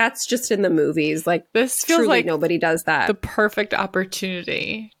that. Like, that's just in the movies. Like, this feels like nobody does that. The perfect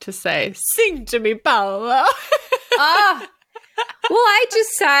opportunity to say, sing to me, Paolo. Well, I just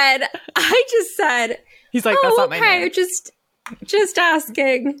said, he's like, that's not my name. Just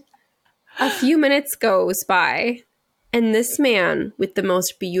asking. A few minutes goes by, and this man with the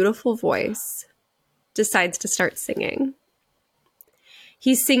most beautiful voice decides to start singing.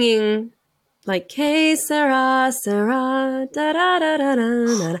 He's singing like "Que sera, sera, da da da da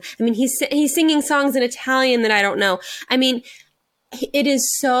da." I mean, he's singing songs in Italian that I don't know. I mean,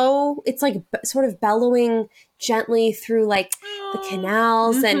 it's like sort of bellowing gently through like the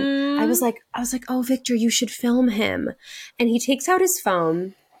canals, and I was like, oh, Victor, you should film him. And he takes out his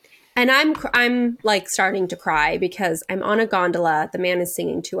phone, and I'm like starting to cry because I'm on a gondola. The man is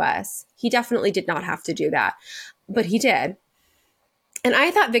singing to us. He definitely did not have to do that, but he did. And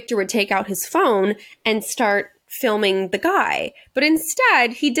I thought Victor would take out his phone and start filming the guy. But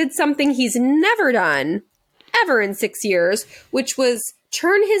instead, he did something he's never done ever in 6 years, which was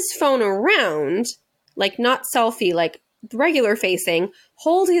turn his phone around, like not selfie, like regular facing,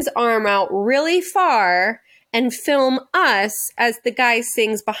 hold his arm out really far and film us as the guy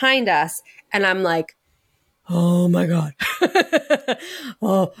sings behind us. And I'm like, oh my God.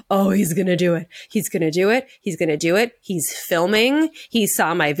 oh, he's going to do it. He's going to do it. He's going to do it. He's filming. He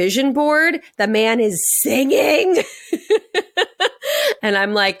saw my vision board. The man is singing. And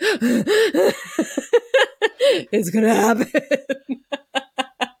I'm like, it's going to happen.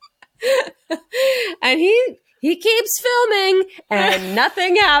 And he keeps filming and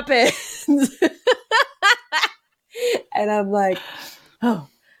nothing happens. And I'm like, oh,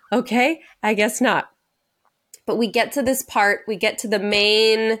 okay, I guess not. But we get to this part, we get to the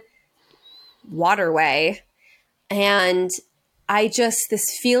main waterway, and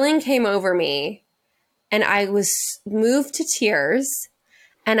this feeling came over me, and I was moved to tears,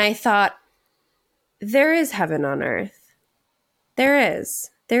 and I thought, there is heaven on earth. There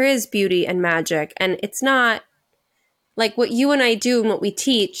is beauty and magic, and it's not like what you and I do and what we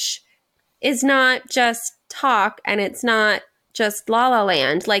teach is not just talk, and it's not just la la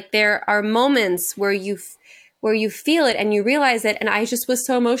land. Like, there are moments where you feel it and you realize it. And I just was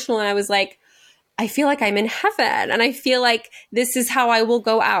so emotional. And I was like, I feel like I'm in heaven. And I feel like this is how I will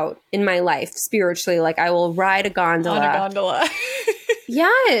go out in my life spiritually. Like, I will ride a gondola. On a gondola.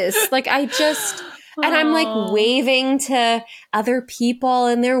 Yes. Like, and I'm like waving to other people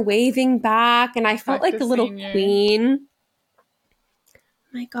and they're waving back. And I felt like a little queen.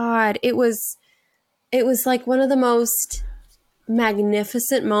 My God. It was like one of the most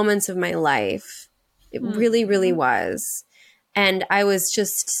magnificent moments of my life. It really, really was. And I was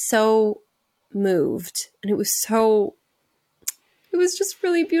just so moved. And it was just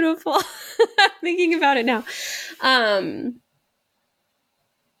really beautiful. Thinking about it now.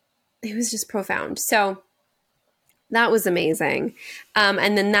 It was just profound. So that was amazing.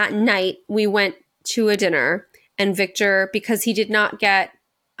 And then that night we went to a dinner, and Victor, because he did not get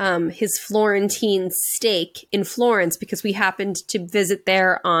his Florentine steak in Florence because we happened to visit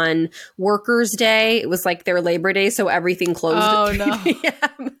there on Workers' Day. It was like their Labor Day, so everything closed at 3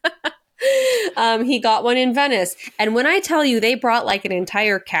 p.m. He got one in Venice. And when I tell you they brought like an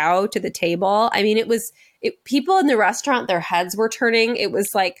entire cow to the table, I mean, people in the restaurant, their heads were turning. It was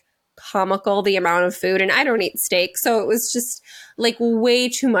like comical, the amount of food. And I don't eat steak. So it was just like way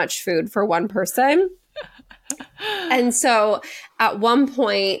too much food for one person. And so at one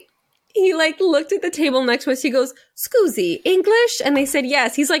point, he like looked at the table next to us. He goes, "Scusi, English?" And they said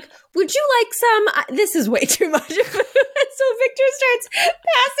yes. He's like, "Would you like some?" This is way too much. So Victor starts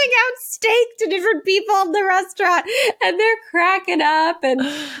passing out steak to different people in the restaurant, and they're cracking up.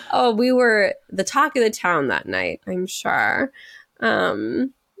 And we were the talk of the town that night, I'm sure.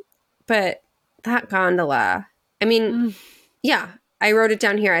 But that gondola, I mean, yeah, I wrote it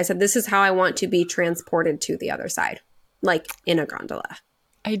down here. I said, this is how I want to be transported to the other side, like in a gondola.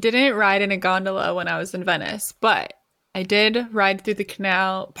 I didn't ride in a gondola when I was in Venice, but I did ride through the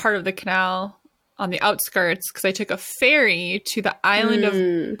canal, part of the canal on the outskirts, because I took a ferry to the island of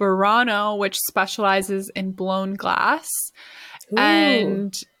Burano, which specializes in blown glass. Ooh.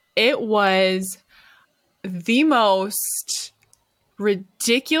 And it was the most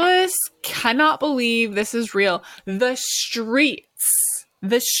ridiculous, cannot believe this is real.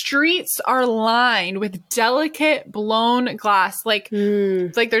 The streets are lined with delicate blown glass. Like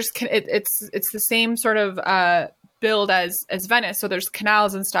there's it's the same sort of build as Venice. So there's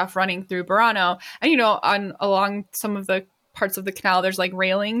canals and stuff running through Burano, and along some of the parts of the canal, there's like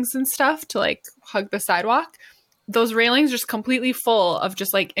railings and stuff to like hug the sidewalk. Those railings just completely full of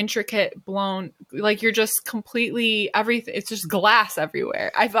just like intricate blown, like you're just completely everything. It's just glass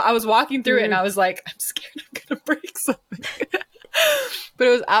everywhere. I was walking through it and I was like, I'm scared I'm gonna break something. But it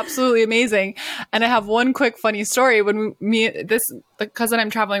was absolutely amazing. And I have one quick funny story. When the cousin I'm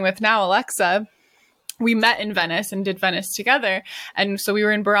traveling with now, Alexa, we met in Venice and did Venice together. And so we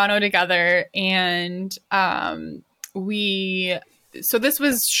were in Burano together, and so this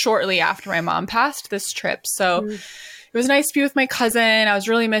was shortly after my mom passed, this trip. So it was nice to be with my cousin. I was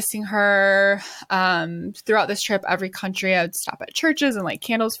really missing her. Throughout this trip, every country I would stop at churches and light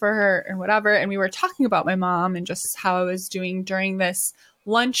candles for her and whatever. And we were talking about my mom and just how I was doing during this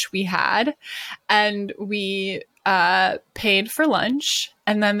lunch we had. And we paid for lunch.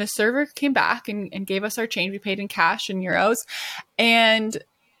 And then the server came back and gave us our change. We paid in cash in euros. And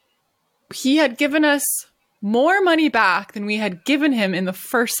he had given us more money back than we had given him in the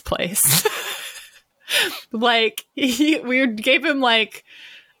first place. Like we gave him like,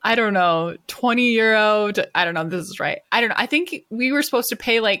 I don't know, 20 euro. I don't know if this is right. I don't know. I think we were supposed to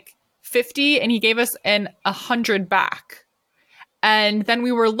pay like 50 and he gave us 100 back. And then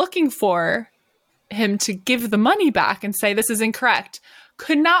we were looking for him to give the money back and say, this is incorrect.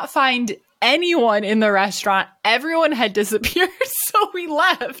 Could not find anyone in the restaurant. Everyone had disappeared. So we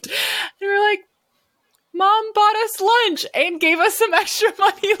left. And we were like, Mom bought us lunch and gave us some extra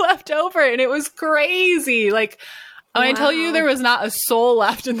money left over. And it was crazy. Like, when I tell you there was not a soul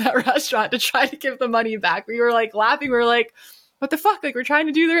left in that restaurant to try to give the money back. We were like laughing. We were like, what the fuck? Like, we're trying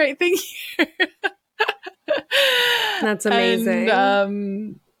to do the right thing here. That's amazing.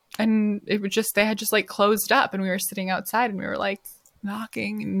 And it was just, they had just like closed up, and we were sitting outside and we were like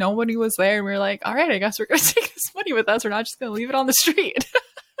knocking and nobody was there. And we were like, all right, I guess we're going to take this money with us. We're not just going to leave it on the street.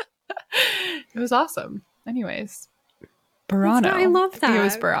 It was awesome. Anyways, Burano. I love that. I think it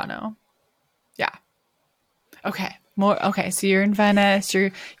was Burano. Yeah. Okay. Okay. So you're in Venice.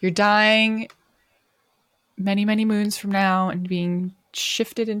 You're dying many, many moons from now and being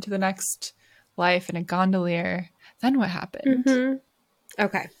shifted into the next life in a gondolier. Then what happened? Mm-hmm.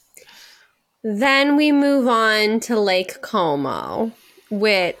 Okay. Then we move on to Lake Como,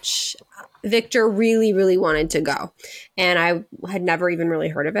 which Victor really, really wanted to go. And I had never even really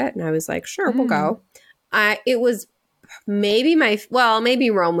heard of it. And I was like, sure, we'll go. It was maybe maybe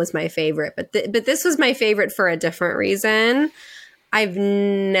Rome was my favorite, but this was my favorite for a different reason. I've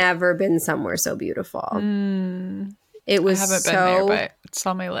never been somewhere so beautiful. It was I haven't been there, but it's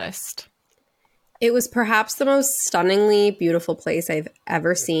on my list. It was perhaps the most stunningly beautiful place I've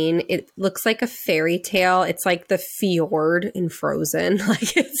ever seen. It looks like a fairy tale. It's like the fjord in Frozen.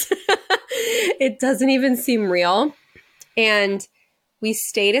 Like it doesn't even seem real. And we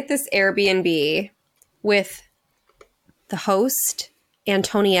stayed at this Airbnb with the host,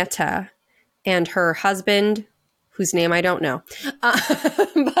 Antonietta, and her husband, whose name I don't know.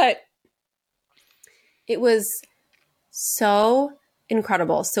 But it was so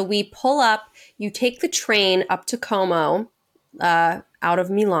incredible. So we pull up, you take the train up to Como, out of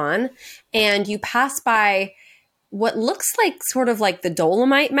Milan, and you pass by what looks like sort of like the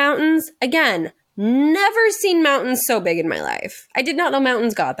Dolomite Mountains. Again, never seen mountains so big in my life. I did not know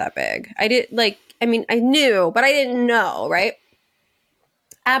mountains got that big. I knew, but I didn't know, right?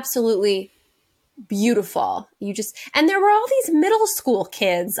 Absolutely beautiful. And there were all these middle school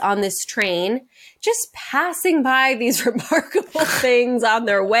kids on this train just passing by these remarkable things on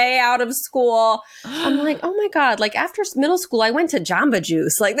their way out of school. I'm like, oh my God, like after middle school, I went to Jamba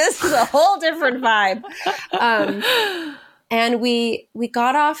Juice. Like this is a whole different vibe. And we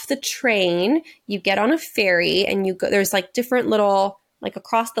got off the train, you get on a ferry and you go, there's like different little, like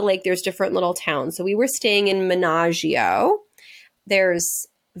across the lake, there's different little towns. So we were staying in Menaggio. There's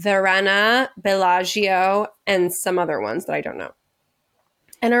Verona, Bellagio, and some other ones that I don't know.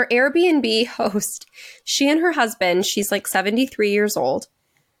 And our Airbnb host, she and her husband, she's like 73 years old.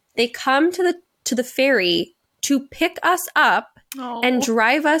 They come to the ferry to pick us up and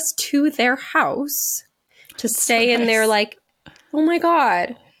drive us to their house to stay in their like, oh my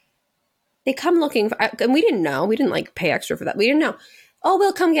God. They come looking for, and we didn't know. We didn't like pay extra for that. We didn't know. Oh,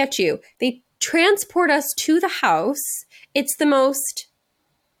 we'll come get you. They transport us to the house. It's the most,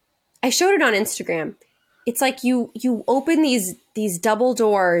 I showed it on Instagram. It's like you open these double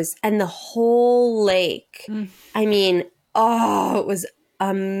doors and the whole lake. I mean, it was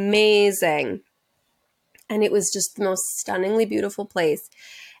amazing. And it was just the most stunningly beautiful place.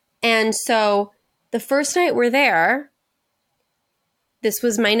 And so the first night we're there, this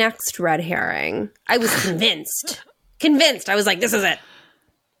was my next red herring. I was convinced. I was like, this is it.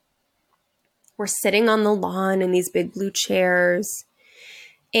 We're sitting on the lawn in these big blue chairs.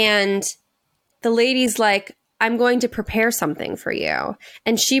 And the lady's like, I'm going to prepare something for you.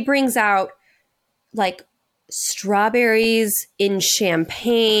 And she brings out like strawberries in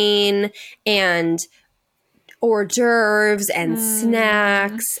champagne and hors d'oeuvres and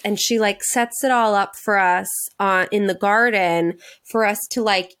snacks. And she like sets it all up for us in the garden for us to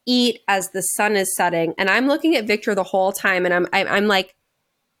like eat as the sun is setting. And I'm looking at Victor the whole time and I'm like,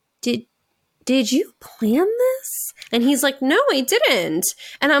 did you plan this? And he's like, no, I didn't.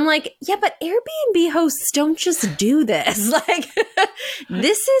 And I'm like, yeah, but Airbnb hosts don't just do this. Like,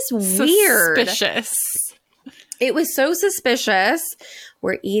 this is weird. Suspicious. It was so suspicious.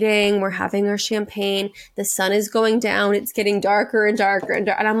 We're eating, we're having our champagne. The sun is going down. It's getting darker and darker and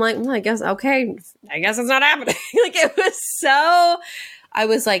darker. And I'm like, well, I guess it's not happening. Like, it was so, I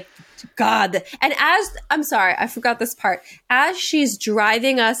was like, God. And I'm sorry, I forgot this part. As she's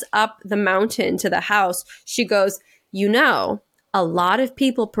driving us up the mountain to the house, she goes, a lot of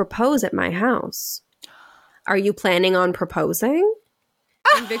people propose at my house. Are you planning on proposing?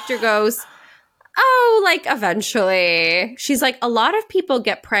 And Victor goes, oh, like eventually. She's like, a lot of people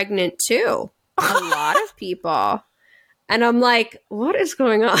get pregnant too. A lot of people. And I'm like, what is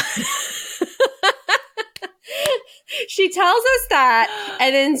going on? She tells us that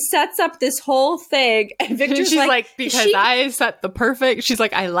and then sets up this whole thing. And Victor's she's like because I set the perfect. She's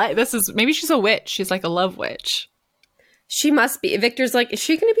like, maybe she's a witch. She's like a love witch. She must be. Victor's like, is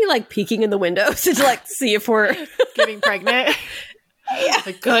she going to be like peeking in the windows to like see if we're getting pregnant? Yeah.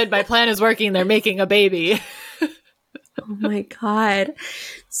 Like, good. My plan is working. They're making a baby. Oh my God.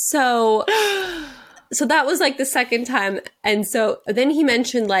 So that was like the second time. And so then he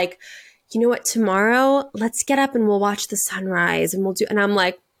mentioned like, you know what, tomorrow, let's get up and we'll watch the sunrise and and I'm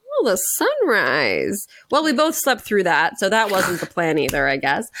like, oh, the sunrise. Well, we both slept through that. So that wasn't the plan either, I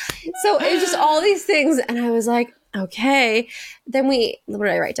guess. So it was just all these things. And I was like, okay. Then what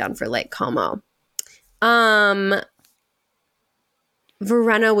did I write down for Lake Como?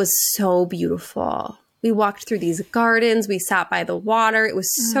 Verona was so beautiful. We walked through these gardens. We sat by the water. It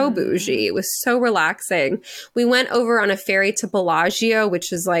was so bougie. It was so relaxing. We went over on a ferry to Bellagio,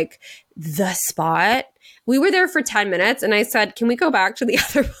 which is like the spot. We were there for 10 minutes and I said, can we go back to the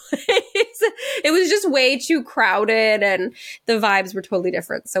other place? It was just way too crowded and the vibes were totally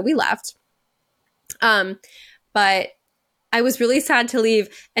different. So we left. But I was really sad to leave,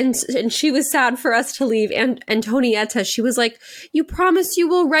 and she was sad for us to leave. And Antonietta, she was like, you promise you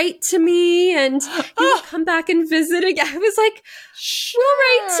will write to me and you will come back and visit again. I was like, sure.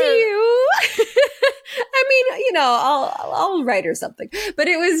 We'll write to you. I mean, I'll write her something. But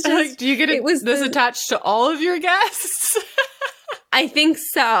it was just, like, do you get this attached to all of your guests? I think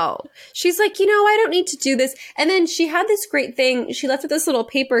so. She's like, I don't need to do this. And then she had this great thing. She left with this little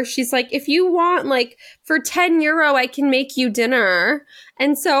paper. She's like, if you want, like, for €10, I can make you dinner.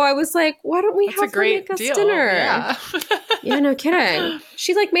 And so I was like, why don't we have her make us dinner? Yeah. Yeah, no kidding.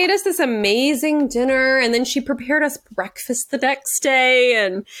 She like made us this amazing dinner and then she prepared us breakfast the next day.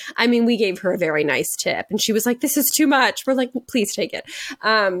 And I mean, we gave her a very nice tip and she was like, this is too much. We're like, please take it.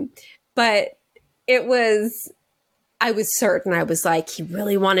 But it was, I was certain. I was like, he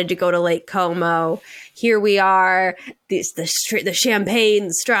really wanted to go to Lake Como. Here we are, the champagne,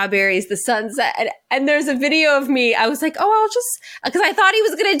 the strawberries, the sunset. And there's a video of me. I was like, oh, I'll just, because I thought he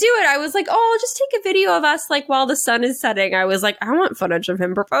was going to do it. I was like, oh, I'll just take a video of us like while the sun is setting. I was like, I want footage of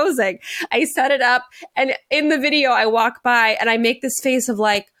him proposing. I set it up. And in the video, I walk by and I make this face of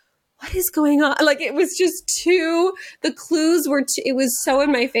like, what is going on? Like, it was just the clues were, it was so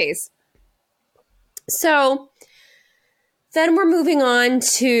in my face. So then we're moving on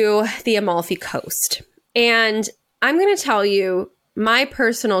to the Amalfi Coast. And I'm going to tell you my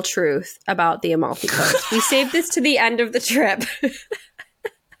personal truth about the Amalfi Coast. We saved this to the end of the trip.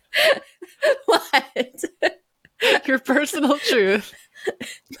 What? Your personal truth.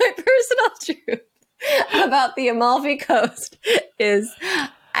 My personal truth about the Amalfi Coast is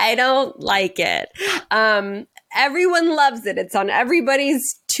I don't like it. Everyone loves it. It's on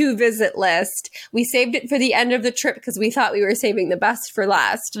everybody's to-visit list. We saved it for the end of the trip because we thought we were saving the best for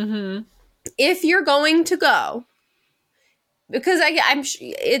last. Mm-hmm. If you're going to go, because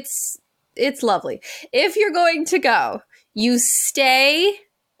it's lovely. If you're going to go, you stay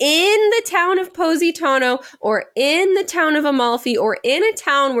in the town of Positano or in the town of Amalfi or in a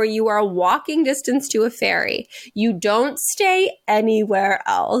town where you are walking distance to a ferry. You don't stay anywhere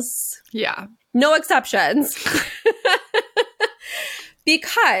else. Yeah. No exceptions.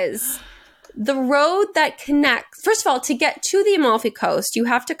 Because the road that connects, first of all, to get to the Amalfi Coast, you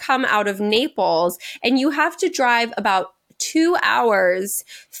have to come out of Naples and you have to drive about 2 hours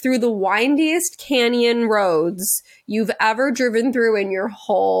through the windiest canyon roads you've ever driven through in your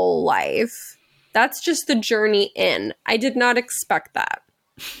whole life. That's just the journey in. I did not expect that.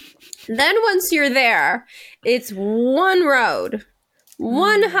 Then once you're there, it's one road,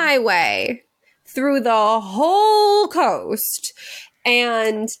 one highway through the whole coast.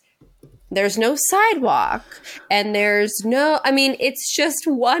 And there's no sidewalk and it's just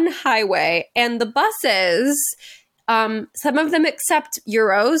one highway. And the buses, some of them accept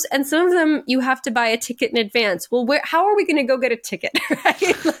euros and some of them you have to buy a ticket in advance. Well, how are we going to go get a ticket?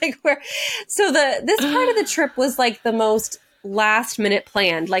 Right? So this part of the trip was like the most last minute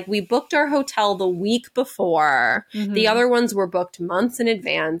planned. Like we booked our hotel the week before. Mm-hmm. The other ones were booked months in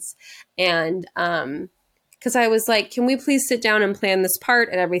advance. And, because I was like, can we please sit down and plan this part?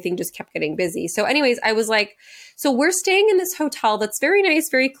 And everything just kept getting busy. So anyways, I was like, so we're staying in this hotel that's very nice,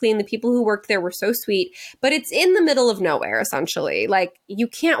 very clean. The people who work there were so sweet, but it's in the middle of nowhere, essentially. Like you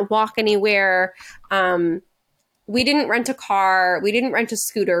can't walk anywhere. We didn't rent a car. We didn't rent a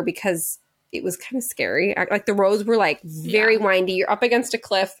scooter because it was kind of scary. Like the roads were like very windy. You're up against a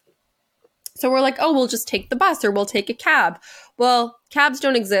cliff. So we're like, oh, we'll just take the bus or we'll take a cab. Well, cabs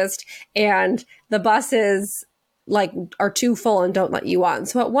don't exist and the buses like are too full and don't let you on.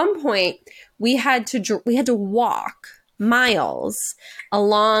 So at one point we had to walk miles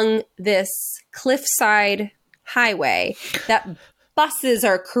along this cliffside highway that buses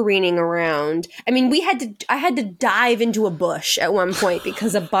are careening around. I mean, I had to dive into a bush at one point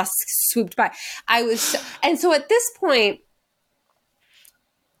because a bus swooped by. And so at this point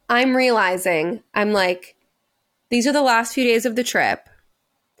I'm realizing, I'm like, these are the last few days of the trip.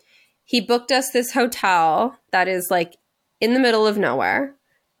 He booked us this hotel that is like in the middle of nowhere.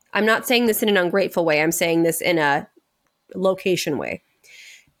 I'm not saying this in an ungrateful way. I'm saying this in a location way.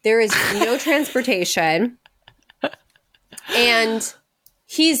 There is no transportation. And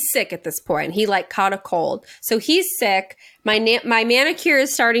he's sick at this point. He like caught a cold. So he's sick. My manicure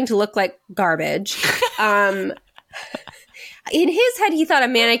is starting to look like garbage. In his head, he thought a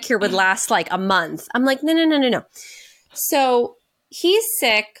manicure would last like a month. I'm like, no. So he's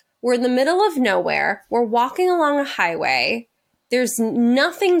sick. We're in the middle of nowhere. We're walking along a highway. There's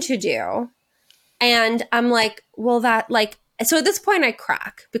nothing to do. And I'm like, well, so at this point I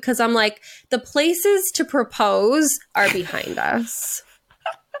crack because I'm like, the places to propose are behind us.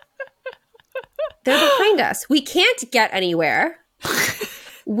 They're behind us. We can't get anywhere.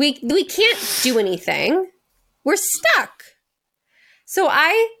 We can't do anything. We're stuck. So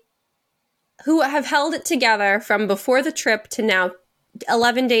who have held it together from before the trip to now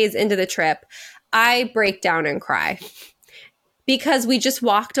 11 days into the trip, I break down and cry because we just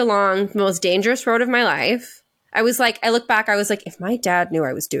walked along the most dangerous road of my life. I look back, I was like, if my dad knew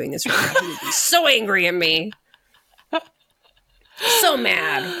I was doing this right now, he would be so angry at me. So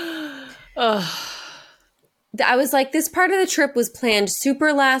mad. I was like, this part of the trip was planned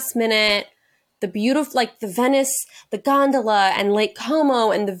super last minute. The beautiful, like the Venice, the gondola and Lake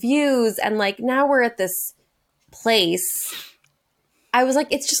Como and the views. And like, now we're at this place. I was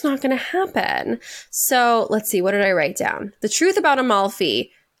like, it's just not going to happen. So let's see. What did I write down? The truth about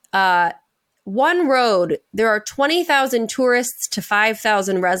Amalfi. one road, there are 20,000 tourists to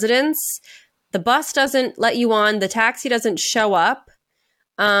 5,000 residents. The bus doesn't let you on. The taxi doesn't show up.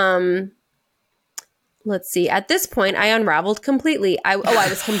 Let's see. At this point, I unraveled completely. I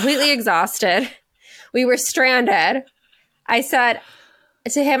was completely exhausted. We were stranded. I said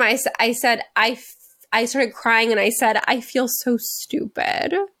to him, I started crying and I said, I feel so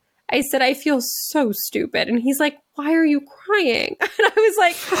stupid. I said, I feel so stupid. And he's like, why are you crying? And I was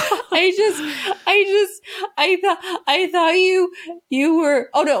like, I thought you were,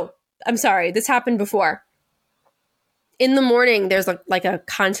 oh no, I'm sorry. This happened before. In the morning, there's like a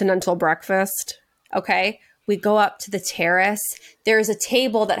continental breakfast. Okay. We go up to the terrace. There's a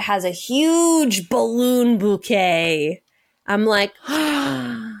table that has a huge balloon bouquet. I'm like,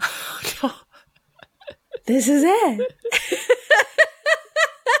 this is it.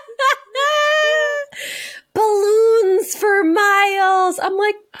 Balloons for miles. I'm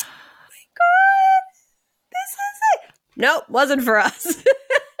like, oh my God, this is it. Nope, wasn't for us.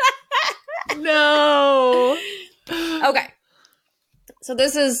 No. Okay. So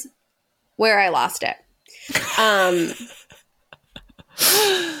this is where I lost it. And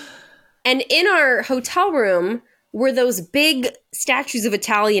in our hotel room were those big statues of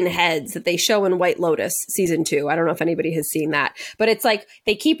Italian heads that they show in White Lotus season 2. I don't know if anybody has seen that, but it's like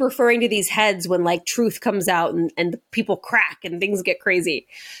they keep referring to these heads when like truth comes out and people crack and things get crazy.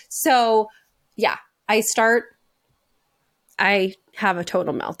 So yeah, I have a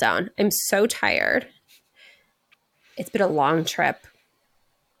total meltdown. I'm so tired. It's been a long trip.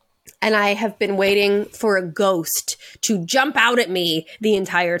 And I have been waiting for a ghost to jump out at me the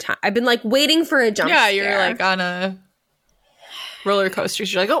entire time. I've been like waiting for a jump scare. Yeah, you're like on a roller coaster.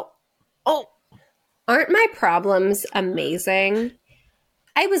 You're like, oh. Aren't my problems amazing?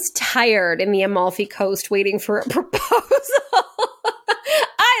 I was tired in the Amalfi Coast waiting for a proposal.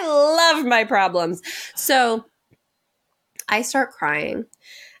 I love my problems. So I start crying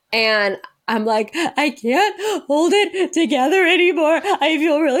and I'm like, I can't hold it together anymore. I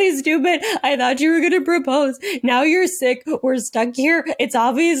feel really stupid. I thought you were going to propose. Now you're sick. We're stuck here. It's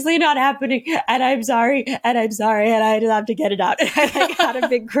obviously not happening. And I'm sorry. And I just have to get it out. And I had a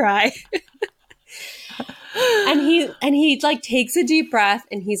big cry. and he like takes a deep breath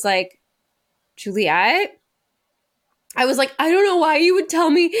and he's like, Juliet? I was like, I don't know why you would tell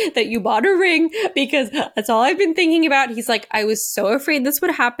me that you bought a ring because that's all I've been thinking about. He's like, I was so afraid this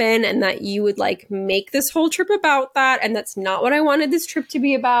would happen and that you would like make this whole trip about that. And that's not what I wanted this trip to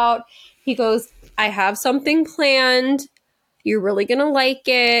be about. He goes, I have something planned. You're really going to like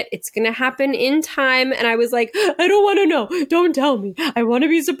it. It's going to happen in time. And I was like, I don't want to know. Don't tell me. I want to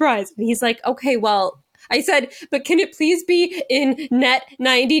be surprised. And he's like, okay, well, I said, but can it please be in net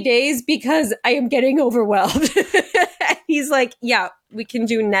 90 days because I am getting overwhelmed. He's like, yeah, we can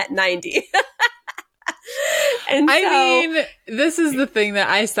do net 90. And I mean, this is the thing that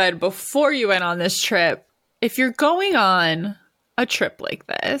I said before you went on this trip. If you're going on a trip like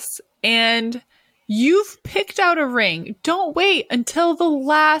this and you've picked out a ring, don't wait until the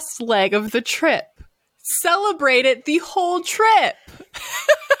last leg of the trip. Celebrate it the whole trip.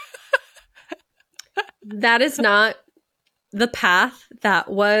 That is not the path that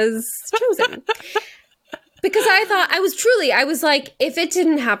was chosen. Because I was like, if it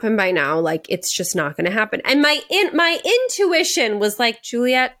didn't happen by now, like, it's just not going to happen. And my intuition was like,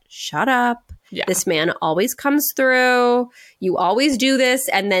 Juliet, shut up. Yeah. This man always comes through. You always do this.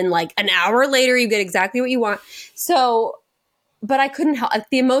 And then like an hour later, you get exactly what you want. So, but I couldn't help.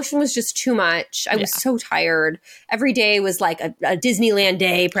 The emotion was just too much. I was so tired. Every day was like a Disneyland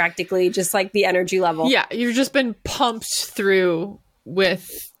day, practically, just like the energy level. Yeah, you've just been pumped through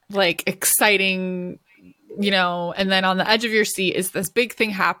with like exciting, and then on the edge of your seat is this big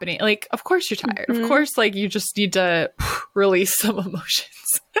thing happening. Like, of course you're tired. Mm-hmm. Of course, like you just need to release some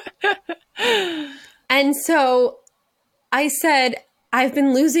emotions. And so I said, I've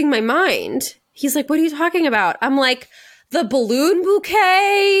been losing my mind. He's like, what are you talking about? I'm like, the balloon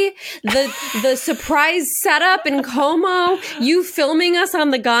bouquet, the surprise setup in Como, you filming us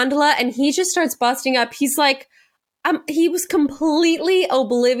on the gondola, and he just starts busting up. He's like, he was completely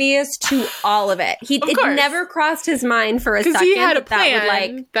oblivious to all of it. It never crossed his mind for a second. Because he had a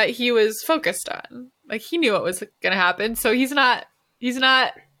plan that he was focused on. Like, he knew what was going to happen. So he's not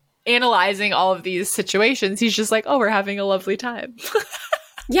analyzing all of these situations. He's just like, oh, we're having a lovely time.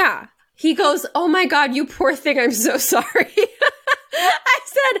 Yeah. He goes, oh my God, you poor thing. I'm so sorry. I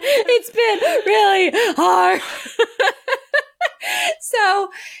said, it's been really hard.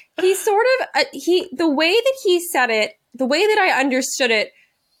 So he sort of, the way that he said it, the way that I understood it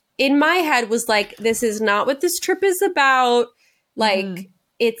in my head was like, this is not what this trip is about. Like,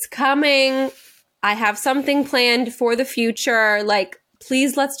 it's coming. I have something planned for the future. Like,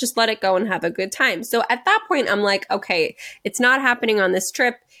 please, let's just let it go and have a good time. So at that point, I'm like, okay, it's not happening on this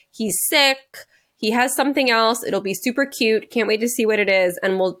trip. He's sick. He has something else. It'll be super cute. Can't wait to see what it is.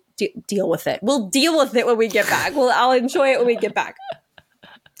 And we'll deal with it. We'll deal with it when we get back. I'll enjoy it when we get back.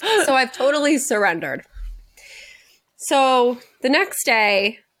 So I've totally surrendered. So the next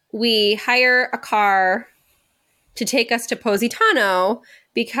day, we hire a car to take us to Positano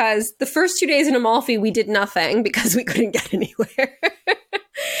because the first 2 days in Amalfi, we did nothing because we couldn't get anywhere.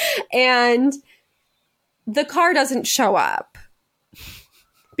 And the car doesn't show up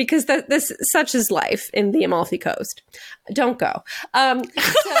because such is life in the Amalfi Coast. Don't go. Don't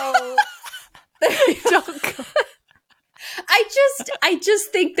go. I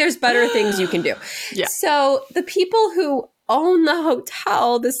just think there's better things you can do. Yeah. So the people who own the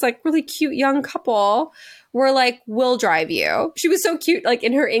hotel, this like really cute young couple, were like, we'll drive you. She was so cute. Like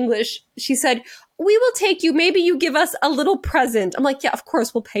in her English, she said, we will take you. Maybe you give us a little present. I'm like, yeah, of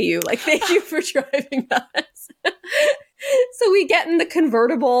course we'll pay you. Like, thank you for driving us. So we get in the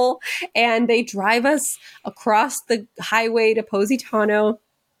convertible and they drive us across the highway to Positano.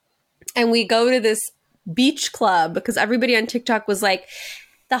 And we go to this beach club because everybody on TikTok was like,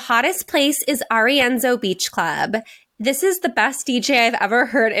 the hottest place is Arienzo Beach Club. This is the best DJ I've ever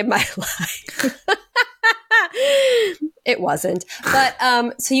heard in my life. It wasn't. But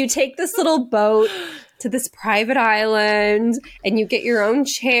so you take this little boat to this private island and you get your own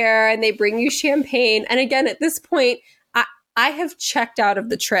chair and they bring you champagne. And again, at this point, I have checked out of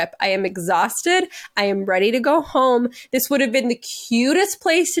the trip. I am exhausted. I am ready to go home. This would have been the cutest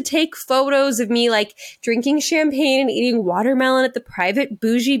place to take photos of me like drinking champagne and eating watermelon at the private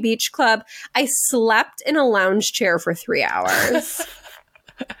bougie beach club. I slept in a lounge chair for 3 hours.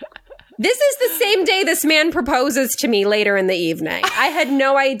 This is the same day this man proposes to me later in the evening. I had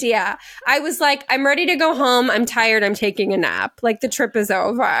no idea. I was like, I'm ready to go home. I'm tired. I'm taking a nap. Like the trip is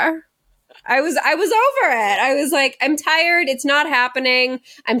over. I was over it. I was like, I'm tired. It's not happening.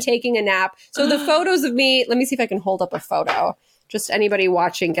 I'm taking a nap. So the photos of me, let me see if I can hold up a photo. Just anybody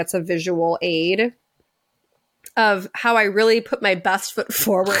watching gets a visual aid of how I really put my best foot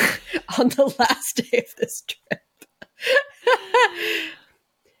forward on the last day of this trip.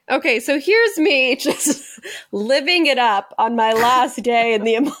 Okay, so here's me just living it up on my last day in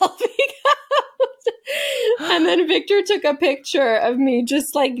the Amalfi Coast. And then Victor took a picture of me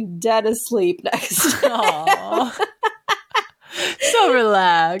just like dead asleep next to him. So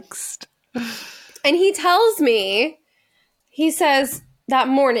relaxed. And he tells me, he says, that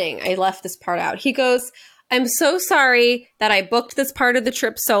morning, I left this part out. He goes, I'm so sorry that I booked this part of the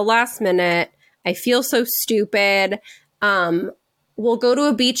trip so last minute. I feel so stupid. We'll go to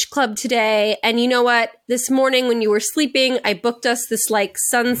a beach club today. And you know what? This morning when you were sleeping, I booked us this like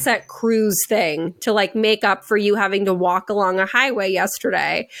sunset cruise thing to like make up for you having to walk along a highway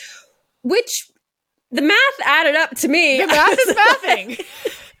yesterday, which the math added up to me. The math is mathing.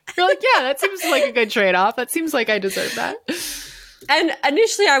 You're like, yeah, that seems like a good trade-off. That seems like I deserve that. And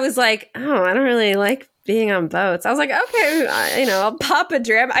initially I was like, oh, I don't really like being on boats. I was like, okay, I'll pop a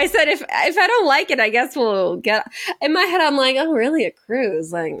dram. I said, if I don't like it, I guess we'll get, in my head, I'm like, oh, really? A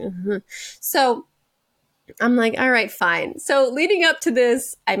cruise? Like, So I'm like, all right, fine. So leading up to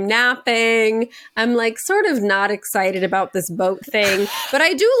this, I'm napping. I'm like sort of not excited about this boat thing, but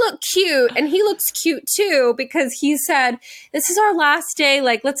I do look cute. And he looks cute too, because he said, this is our last day.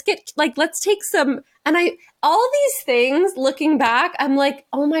 Like, let's take some, and all these things looking back, I'm like,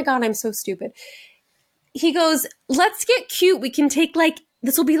 oh my God, I'm so stupid. He goes, let's get cute. We can take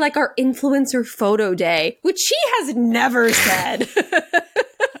this will be like our influencer photo day, which he has never said. He's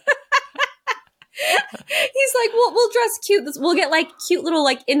like, we'll dress cute. We'll get like cute little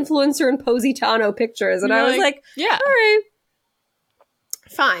like influencer and Positano pictures. And I was like, yeah, all right,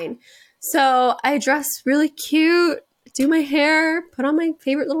 fine. So I dress really cute, do my hair, put on my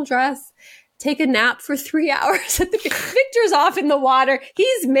favorite little dress, take a nap for 3 hours. Victor's off in the water.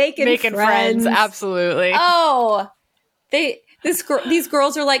 He's making friends. Absolutely. Oh, these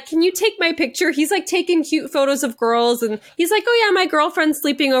girls are like, can you take my picture? He's like taking cute photos of girls. And he's like, oh yeah, my girlfriend's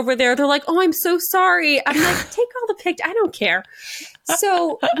sleeping over there. They're like, oh, I'm so sorry. I'm like, take all the pictures. I don't care.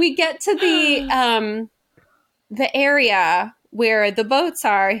 So we get to the area where the boats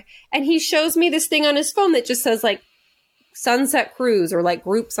are. And he shows me this thing on his phone that just says like, Sunset Cruise or like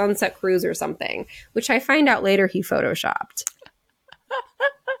Group Sunset Cruise or something, which I find out later he photoshopped.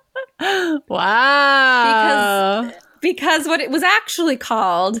 Wow. Because what it was actually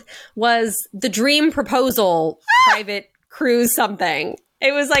called was the Dream Proposal Private Cruise something.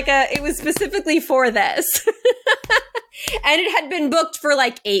 It was specifically for this. And it had been booked for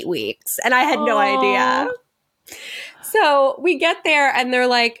like 8 weeks. And I had no idea. So we get there and they're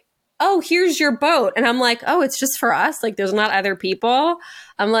like, oh, here's your boat. And I'm like, oh, it's just for us? Like, there's not other people?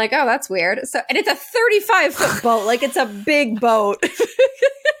 I'm like, oh, that's weird. So, and it's a 35-foot boat. Like, it's a big boat.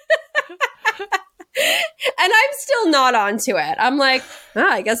 And I'm still not onto it. I'm like,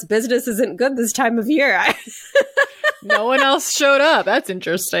 I guess business isn't good this time of year. No one else showed up. That's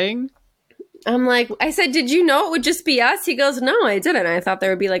interesting. I'm like, I said, did you know it would just be us? He goes, no, I didn't. I thought there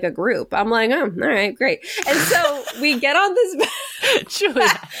would be like a group. I'm like, oh, all right, great. And so we get on this.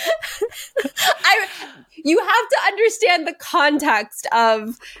 Juliet. You have to understand the context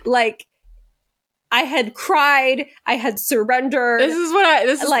of like, I had cried, I had surrendered. This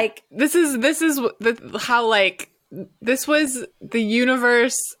was the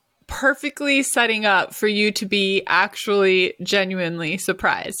universe perfectly setting up for you to be actually genuinely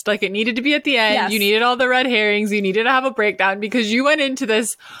surprised. Like, it needed to be at the end. Yes. You needed all the red herrings. You needed to have a breakdown because you went into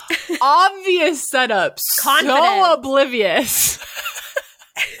this obvious setup so oblivious.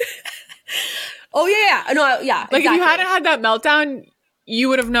 Oh, yeah. No, yeah. Like, exactly. If you hadn't had that meltdown, you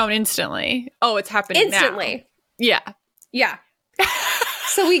would have known instantly. Oh, it's happening instantly. Now. Yeah. Yeah.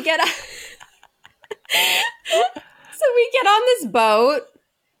 So we get on this boat.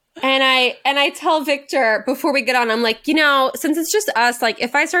 And I tell Victor before we get on, I'm like, since it's just us, like,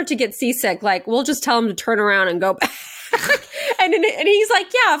 if I start to get seasick, like, we'll just tell him to turn around and go back. and he's like,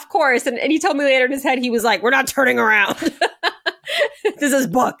 yeah, of course. And he told me later in his head, he was like, we're not turning around. This is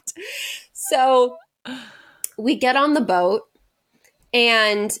booked. So we get on the boat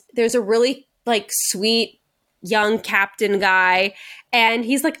and there's a really like sweet young captain guy. And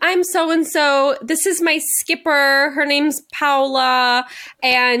he's like, I'm so-and-so. This is my skipper. Her name's Paula.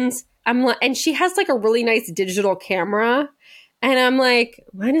 And I'm like, and she has like a really nice digital camera. And I'm like,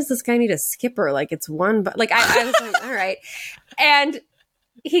 why does this guy need a skipper? Like, it's one, but like, I was like, all right. And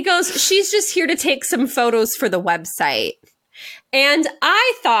he goes, she's just here to take some photos for the website. And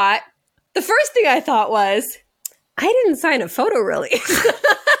I thought, the first thing I thought was, I didn't sign a photo release.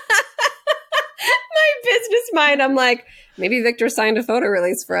 My business mind, I'm like, maybe Victor signed a photo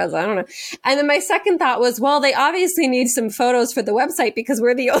release for us. I don't know. And then my second thought was, well, they obviously need some photos for the website because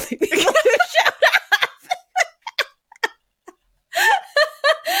we're the only people who showed up.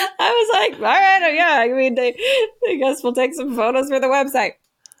 I was like, all right, yeah. I mean, I guess we'll take some photos for the website.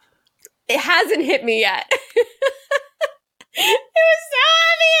 It hasn't hit me yet. It was so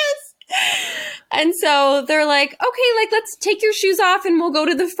obvious. And so they're like, okay, like, let's take your shoes off and we'll go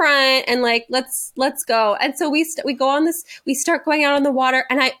to the front and like, let's go. And so we go on this, we start going out on the water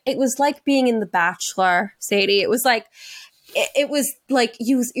and it was like being in The Bachelor, Sadie. It was like,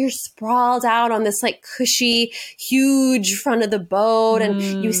 you're sprawled out on this like cushy, huge front of the boat and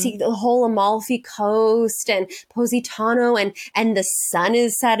you see the whole Amalfi Coast and Positano and the sun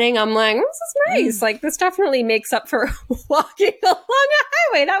is setting. I'm like, this is nice. Like, this definitely makes up for walking along a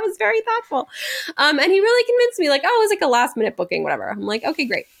highway. That was very thoughtful. And he really convinced me like, oh, it was like a last minute booking, whatever. I'm like, okay,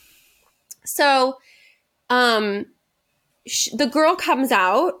 great. So, the girl comes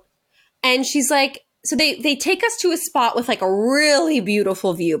out and she's like, so they take us to a spot with like a really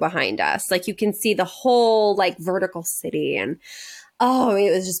beautiful view behind us. Like, you can see the whole like vertical city and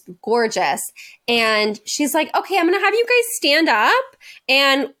it was just gorgeous. And she's like, okay, I'm going to have you guys stand up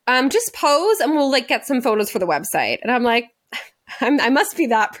and just pose and we'll like get some photos for the website. And I'm like, I must be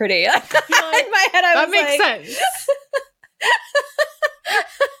that pretty. In my head, I was like, that makes sense.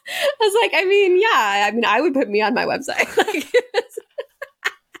 I was like, I mean, I would put me on my website. Like,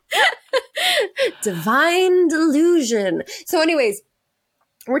 divine delusion. So anyways,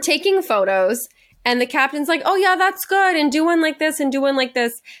 we're taking photos and the captain's like, oh yeah, that's good. And do one like this and do one like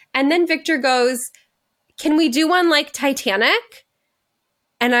this. And then Victor goes, can we do one like Titanic?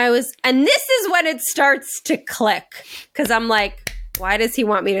 And this is when it starts to click. Cause I'm like, why does he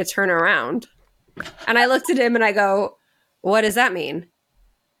want me to turn around? And I looked at him and I go, what does that mean?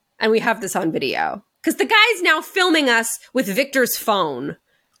 And we have this on video. Cause the guy's now filming us with Victor's phone.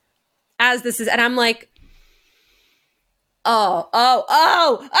 As this is, and I'm like, oh,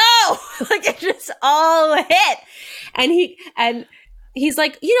 like it just all hit. And he's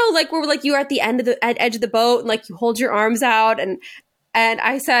like, like we're like, you're at the edge of the boat and like you hold your arms out. And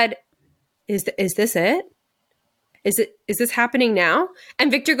I said, is this it? Is this happening now?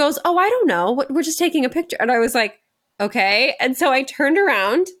 And Victor goes, oh, I don't know. We're just taking a picture. And I was like, okay. And so I turned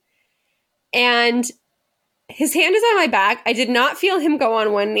around and his hand is on my back. I did not feel him go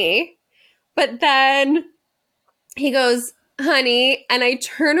on one knee. But then he goes, honey, and I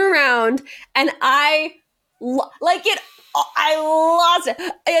turn around and I lost it. I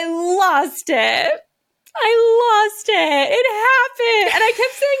lost it. I lost it. It happened. And I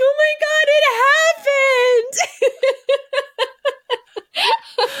kept saying, oh my God, it happened.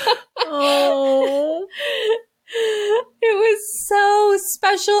 Oh. It was so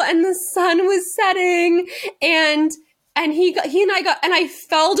special, and the sun was setting, and he and I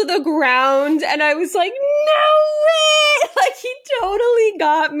fell to the ground, and I was like, no way! Like, he totally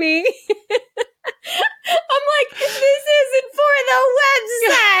got me. I'm like, this isn't for the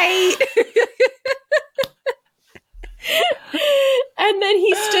website. And then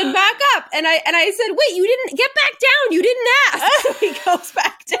he stood back up, and I said, wait, you didn't get back down. You didn't ask. So he goes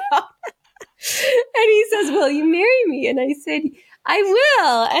back down. And he says, will you marry me? And I said, I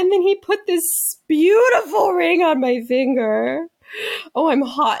will. And then he put this beautiful ring on my finger. Oh, I'm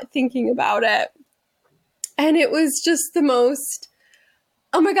hot thinking about it. And it was just the most,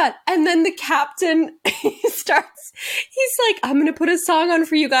 oh my God. And then the captain, he's like, I'm going to put a song on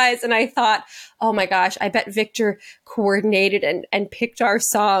for you guys. And I thought, oh my gosh, I bet Victor coordinated and picked our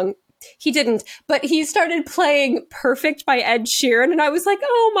song. He didn't, but he started playing Perfect by Ed Sheeran. And I was like,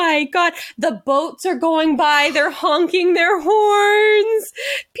 oh my God, the boats are going by. They're honking their horns.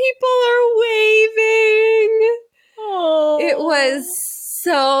 People are waving. Oh, it was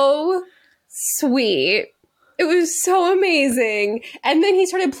so sweet. It was so amazing. And then he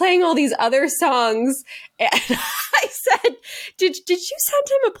started playing all these other songs. And I said, did you send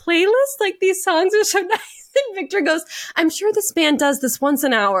him a playlist? Like, these songs are so nice. And Victor goes, I'm sure this band does this once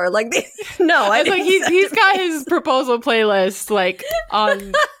an hour. Like, no, I like he's got his proposal playlist, like,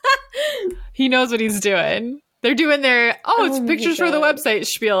 on. He knows what he's doing. They're doing their, it's pictures for the website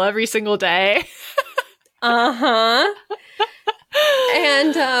spiel every single day. Uh-huh.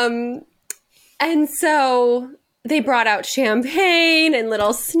 And so they brought out champagne and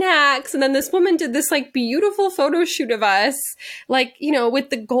little snacks. And then this woman did this, like, beautiful photo shoot of us, like, you know, with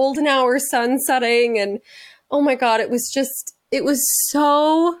the golden hour sun setting. And oh my God, it was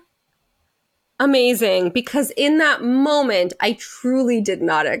so amazing, because in that moment, I truly did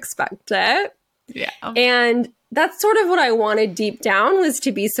not expect it. Yeah. And that's sort of what I wanted deep down, was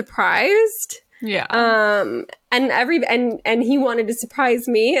to be surprised. Yeah. And he wanted to surprise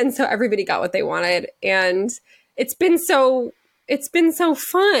me, and so everybody got what they wanted. And it's been so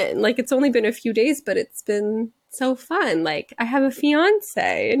fun. Like, it's only been a few days, but it's been so fun. Like, I have a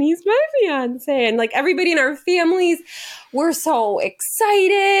fiance, and he's my fiance, and like, everybody in our families, we're so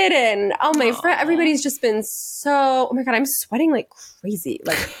excited. And all my friends, everybody's just been so, oh my God, I'm sweating like crazy,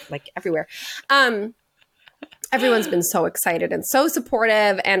 like everywhere. Everyone's been so excited and so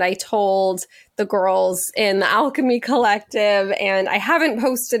supportive. And I told the girls in the Alchemy Collective, and I haven't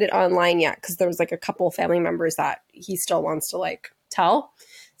posted it online yet, because there was like a couple family members that he still wants to, like, tell.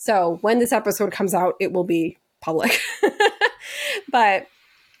 So when this episode comes out, it will be public. But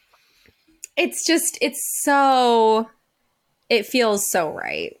it feels so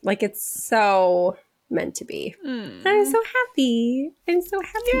right. Like, it's so meant to be. I'm so happy.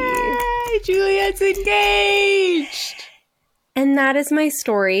 Yay! Juliet's engaged. And that is my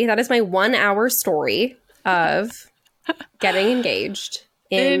story. That is my 1 hour story of getting engaged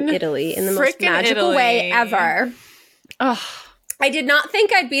in Italy in the most magical way ever. Oh, I did not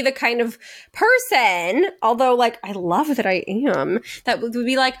think I'd be the kind of person, although, like, I love that I am, that would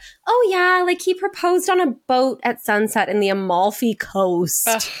be like, oh yeah, like, he proposed on a boat at sunset in the Amalfi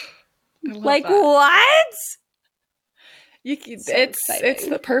Coast. Like, that. What? It's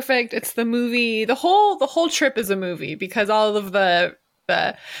the movie. The whole trip is a movie, because all of the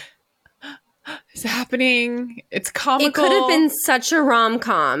is happening. It's comical. It could have been such a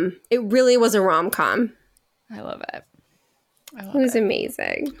rom-com. It really was a rom-com. I love it. It was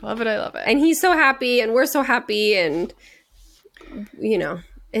amazing. I love it. And he's so happy, and we're so happy, and, you know,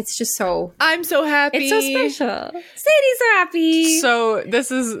 it's just so... I'm so happy. It's so special. Sadie's so happy.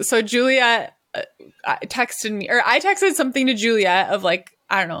 So Juliet texted me, or I texted something to Juliet of, like,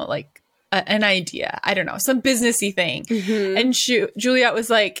 I don't know, like an idea. I don't know, some businessy thing. Mm-hmm. And Juliet was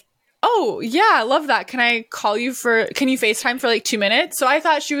like, oh, yeah, I love that. Can you FaceTime for like 2 minutes? So I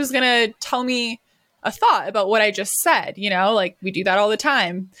thought she was going to tell me a thought about what I just said, you know, like, we do that all the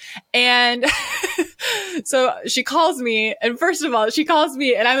time. And so she calls me, and first of all, she calls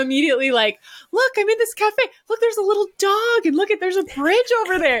me, and I'm immediately like, look, I'm in this cafe. Look, there's a little dog, and look, there's a bridge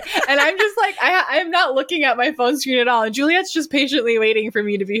over there. And I'm just like, I'm not looking at my phone screen at all. And Juliet's just patiently waiting for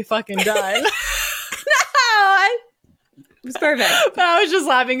me to be fucking done. It was perfect. But I was just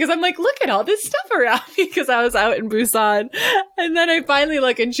laughing, because I'm like, look at all this stuff around me, because I was out in Busan. And then I finally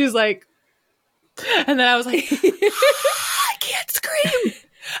look, and she's like, and then I was like, I can't scream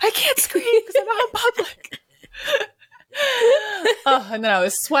because I'm out in public. Oh, and then I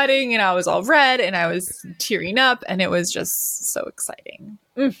was sweating and I was all red and I was tearing up and it was just so exciting.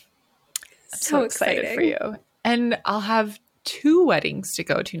 I'm so excited for you. And I'll have 2 weddings to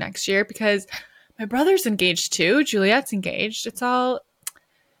go to next year because my brother's engaged too. Juliet's engaged. It's all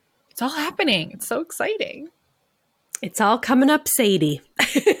happening. It's so exciting. It's all coming up, Sadie.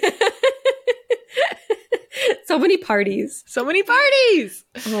 So many parties. So many parties.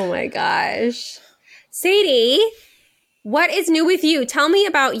 Oh my gosh. Sadie, what is new with you? Tell me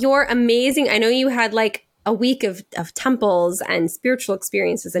about your amazing, I know you had like a week of temples and spiritual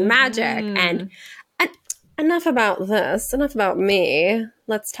experiences and magic and enough about this, enough about me.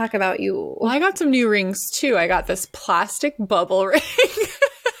 Let's talk about you. Well, I got some new rings too. I got this plastic bubble ring.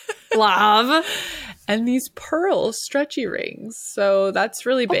 Love. And these pearl stretchy rings. So that's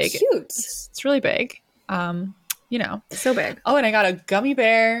really big. Cute. It's really big. So big. Oh, and I got a gummy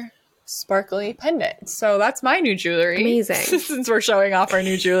bear sparkly pendant. So that's my new jewelry. Amazing. Since we're showing off our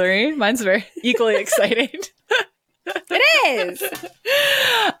new jewelry. Mine's very equally exciting. It is.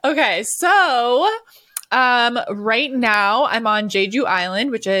 Okay, so right now I'm on Jeju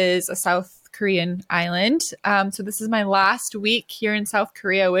Island, which is a South Korean island. So this is my last week here in South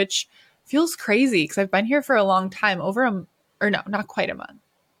Korea, which feels crazy because I've been here for a long time, not quite a month.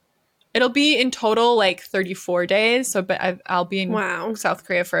 It'll be in total like 34 days. But I'll be in South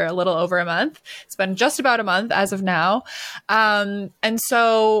Korea for a little over a month. It's been just about a month as of now. And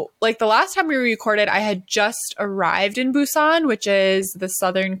so like the last time we recorded, I had just arrived in Busan, which is the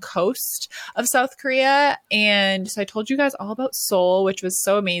southern coast of South Korea. And so I told you guys all about Seoul, which was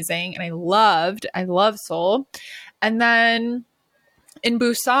so amazing. And I love Seoul. And then in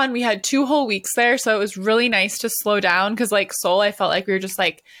Busan, we had 2 whole weeks there. So it was really nice to slow down because like Seoul, I felt like we were just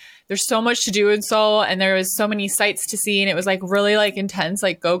like, there's so much to do in Seoul and there was so many sights to see and it was like really like intense,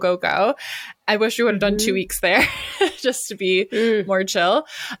 like go, go, go. I wish we would have done 2 weeks there just to be more chill.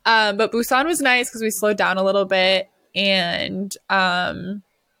 But Busan was nice because we slowed down a little bit and so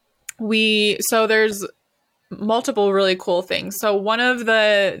there's multiple really cool things. So one of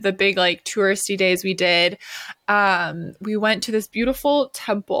the big like touristy days we did, we went to this beautiful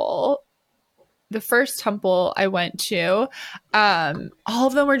temple. The first temple I went to, all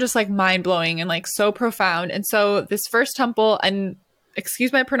of them were just like mind blowing and like so profound. And so this first temple, and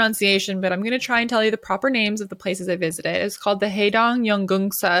excuse my pronunciation, but I'm going to try and tell you the proper names of the places I visited. It's called the Haedong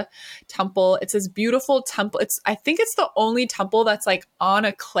Yeonggungsa Temple. It's this beautiful temple. I think it's the only temple that's like on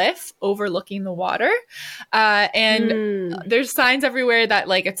a cliff overlooking the water. And there's signs everywhere that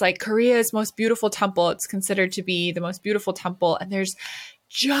like, it's like Korea's most beautiful temple. It's considered to be the most beautiful temple. And there's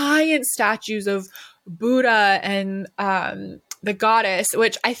giant statues of Buddha and the goddess,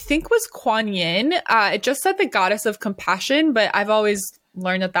 which I think was Kuan Yin. It just said the goddess of compassion, but I've always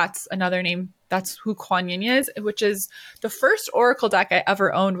learned that that's another name. That's who Kuan Yin is, which is the first oracle deck I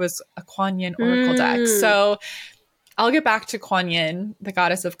ever owned was a Kuan Yin oracle deck. So I'll get back to Kuan Yin, the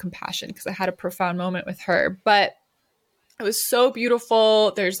goddess of compassion, because I had a profound moment with her. But it was so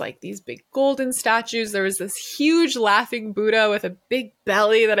beautiful. There's like these big golden statues. There was this huge laughing Buddha with a big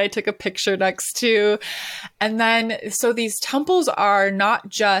belly that I took a picture next to. And then, so these temples are not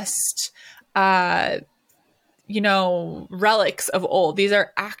just, relics of old. These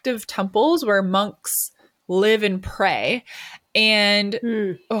are active temples where monks live and pray. And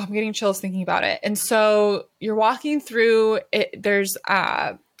I'm getting chills thinking about it. And so you're walking through it.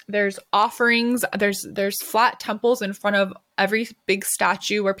 There's offerings. There's flat temples in front of every big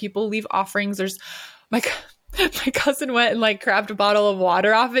statue where people leave offerings. There's my cousin went and like grabbed a bottle of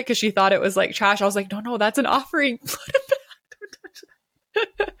water off it because she thought it was like trash. I was like, no, that's an offering. Put it back. Don't touch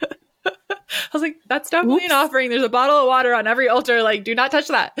that. I was like, that's definitely an offering. There's a bottle of water on every altar. Like, do not touch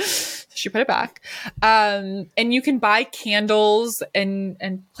that. So she put it back. And you can buy candles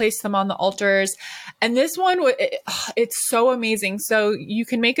and place them on the altars. And this one, it's so amazing. So you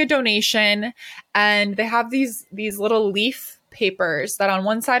can make a donation and they have these little leaf papers that on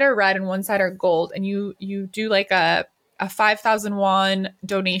one side are red and one side are gold. And you do like a 5,000 won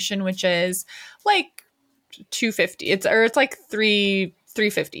donation, which is like $2.50. It's like $3.50.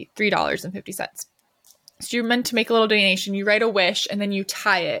 So you're meant to make a little donation. You write a wish and then you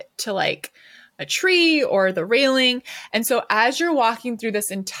tie it to like a tree or the railing. And so as you're walking through this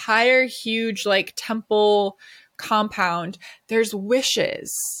entire huge like temple compound, there's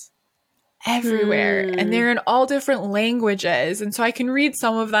wishes everywhere and they're in all different languages. And so I can read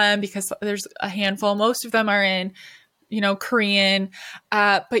some of them because there's a handful. Most of them are in, Korean,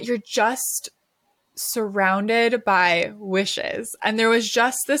 but you're just surrounded by wishes. And there was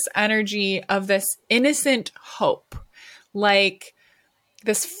just this energy of this innocent hope. Like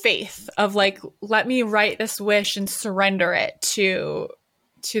this faith of like, let me write this wish and surrender it to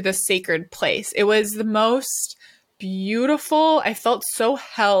the sacred place. It was the most beautiful. I felt so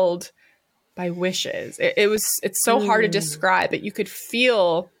held by wishes. It's so hard to describe, but you could just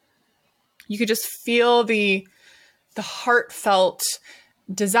feel the heartfelt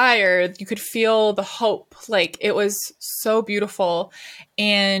desire. You could feel the hope. Like, it was so beautiful.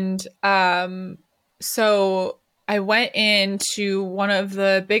 And so I went into one of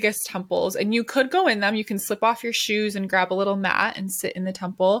the biggest temples, and you could go in them. You can slip off your shoes and grab a little mat and sit in the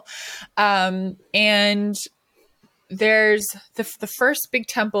temple. And there's the first big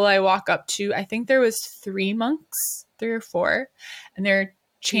temple I walk up to. I think there was 3 monks, 3 or 4, and they're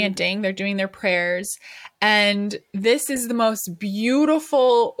chanting, they're doing their prayers. And this is the most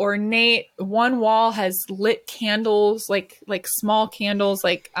beautiful, ornate. One wall has lit candles, like small candles,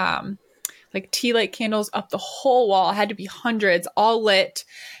 like tea light candles up the whole wall. It had to be hundreds, all lit.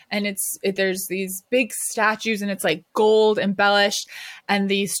 And there's these big statues, and it's like gold embellished. And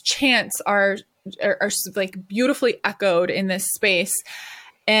these chants are like beautifully echoed in this space.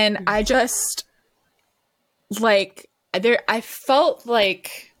 And I just I felt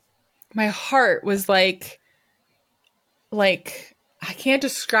like my heart was like I can't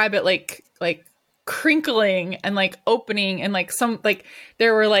describe it, like crinkling and like opening, and like some, like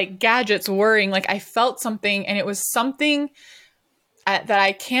there were like gadgets whirring. Like I felt something, and it was something that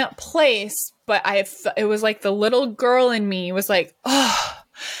I can't place, but it was like the little girl in me was like, oh,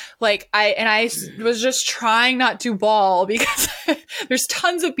 like I was just trying not to bawl because there's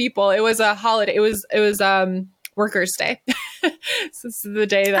tons of people. It was a holiday. It was Workers' Day. So this is the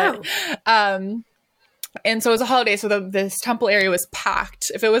day that, and so it was a holiday. So this temple area was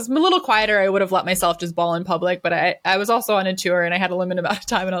packed. If it was a little quieter, I would have let myself just bawl in public, but I was also on a tour, and I had a limited amount of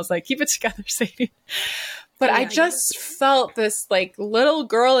time, and I was like, keep it together, Sadie. But yeah, I just felt this like little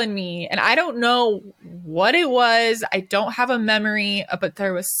girl in me, and I don't know what it was. I don't have a memory, but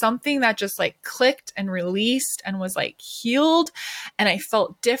there was something that just like clicked and released and was like healed, and I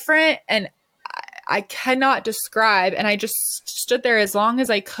felt different, and I cannot describe. And I just stood there as long as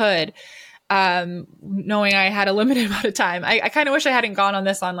I could, knowing I had a limited amount of time. I kind of wish I hadn't gone on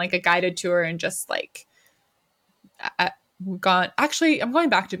this on like a guided tour and just like gone. Actually, I'm going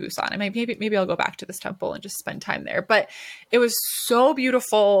back to Busan. Maybe I'll go back to this temple and just spend time there. But it was so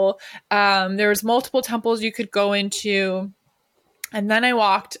beautiful. There was multiple temples you could go into. And then I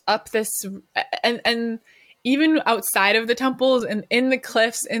walked up this, and even outside of the temples and in the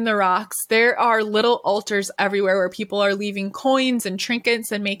cliffs, in the rocks, there are little altars everywhere where people are leaving coins and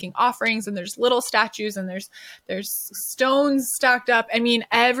trinkets and making offerings. And there's little statues, and there's stones stacked up. I mean,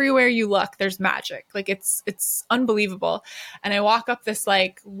 everywhere you look, there's magic. Like it's unbelievable. And I walk up this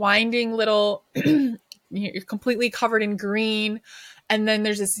like winding little, you're completely covered in green. And then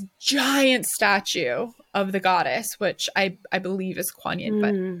there's this giant statue of the goddess, which I believe is Kuan Yin,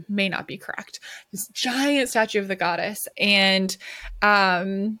 but may not be correct. This giant statue of the goddess. And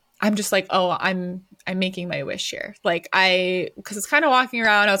I'm just like, oh, I'm making my wish here. Like because it's kind of walking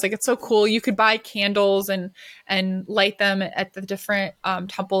around. I was like, it's so cool. You could buy candles and light them at the different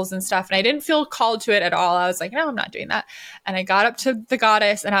temples and stuff. And I didn't feel called to it at all. I was like, no, I'm not doing that. And I got up to the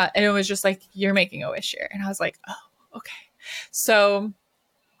goddess, and it was just like, you're making a wish here. And I was like, oh, okay. So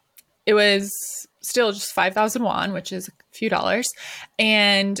it was still just 5,000 won, which is a few dollars.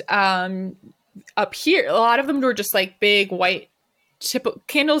 And up here, a lot of them were just like big white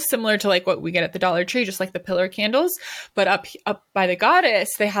candles, similar to like what we get at the Dollar Tree, just like the pillar candles. But up by the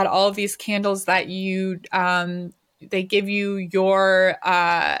goddess, they had all of these candles that they give you your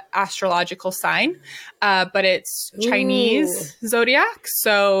astrological sign, but it's Chinese zodiac.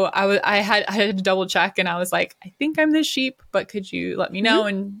 So I had to double check, and I was like, I think I'm the sheep, but could you let me know?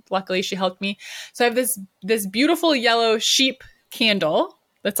 And luckily she helped me. So I have this beautiful yellow sheep candle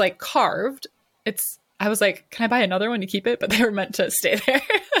that's like carved. I was like, can I buy another one to keep it? But they were meant to stay there.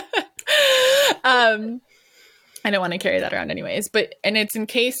 I don't want to carry that around anyways, and it's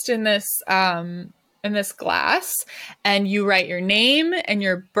encased in this glass, and you write your name and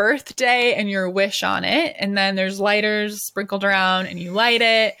your birthday and your wish on it. And then there's lighters sprinkled around, and you light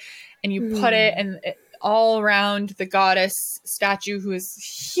it, and you put it all around the goddess statue, who is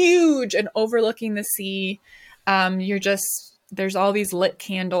huge and overlooking the sea. There's all these lit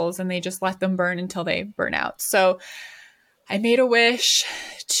candles, and they just let them burn until they burn out. So I made a wish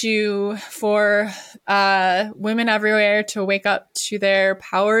for women everywhere to wake up to their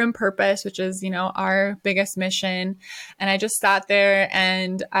power and purpose, which is, our biggest mission. And I just sat there,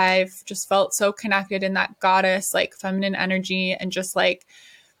 and I've just felt so connected in that goddess, like feminine energy, and just like,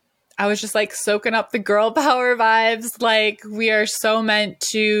 I was just like soaking up the girl power vibes. Like, we are so meant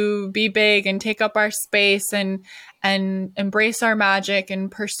to be big and take up our space and embrace our magic and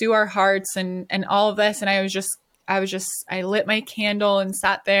pursue our hearts and all of this. And I lit my candle and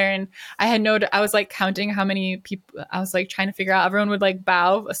sat there, and I was like counting how many people, I was like trying to figure out, everyone would like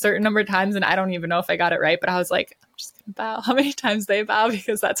bow a certain number of times. And I don't even know if I got it right, but I was like, I'm just going to bow how many times they bow,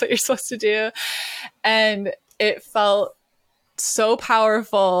 because that's what you're supposed to do. And it felt so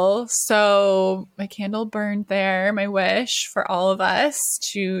powerful. So my candle burned there, my wish for all of us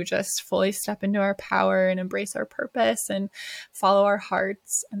to just fully step into our power and embrace our purpose and follow our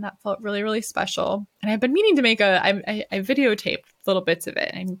hearts. And that felt really, really special. And I've been meaning to make I videotaped little bits of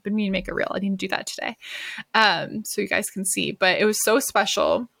it. I've been meaning to make a reel. I need to do that today. So you guys can see, but it was so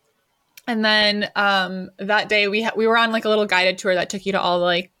special. And then that day we were on like a little guided tour that took you to all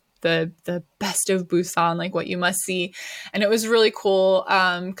like the best of Busan, like what you must see. And it was really cool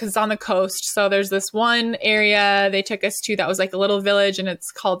because it's on the coast. So there's this one area they took us to that was like a little village, and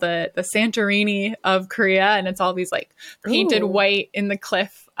it's called the Santorini of Korea. And it's all these like painted white in the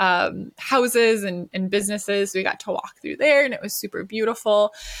cliff houses and businesses. So we got to walk through there, and it was super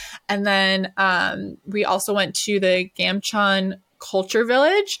beautiful. And then we also went to the Gamcheon Culture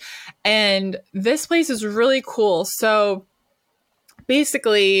Village, and this place is really cool. So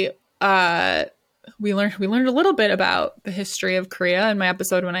basically, we learned a little bit about the history of Korea in my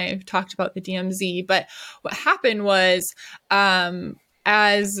episode when I talked about the DMZ. But what happened was,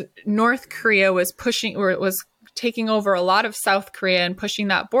 as North Korea was taking over a lot of South Korea and pushing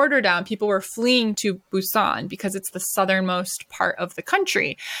that border down, people were fleeing to Busan because it's the southernmost part of the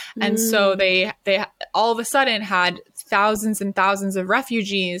country. And so they all of a sudden had thousands and thousands of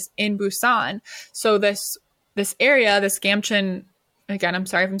refugees in Busan. So this area, this Gamcheon, again, I'm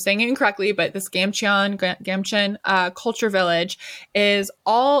sorry if I'm saying it incorrectly, but this Gamcheon Culture Village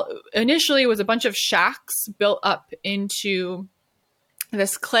initially was a bunch of shacks built up into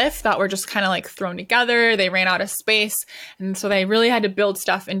this cliff that were just kind of like thrown together. They ran out of space. And so they really had to build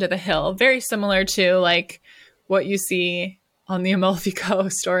stuff into the hill, very similar to like what you see on the Amalfi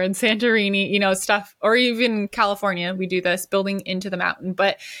Coast or in Santorini, stuff, or even California. We do this, building into the mountain.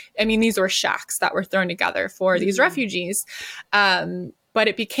 But I mean, these were shacks that were thrown together for these refugees. But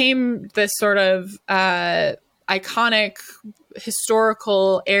it became this sort of iconic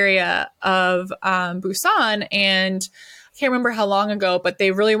historical area of Busan. And I can't remember how long ago, but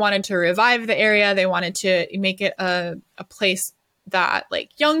they really wanted to revive the area. They wanted to make it a place that like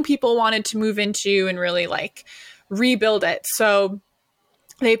young people wanted to move into and really like rebuild it. So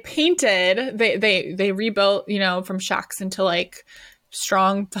they rebuilt, from shacks into like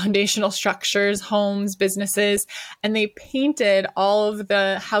strong foundational structures, homes, businesses, and they painted all of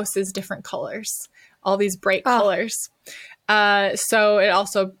the houses different colors, all these bright colors. So it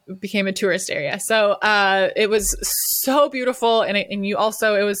also became a tourist area. So it was so beautiful. And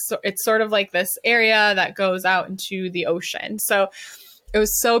it's sort of like this area that goes out into the ocean. So it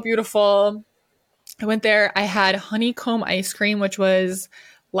was so beautiful. I went there. I had honeycomb ice cream, which was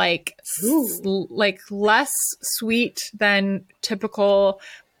like less sweet than typical,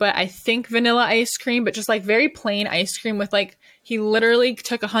 but I think vanilla ice cream, but just like very plain ice cream with like, he literally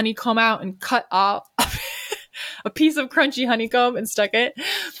took a honeycomb out and cut off a piece of crunchy honeycomb and stuck it.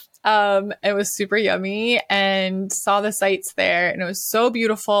 It was super yummy, and saw the sights there, and it was so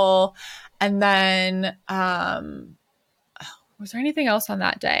beautiful. And then, was there anything else on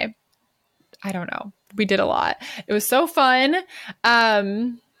that day? I don't know. We did a lot. It was so fun.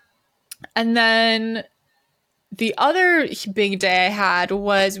 And then the other big day I had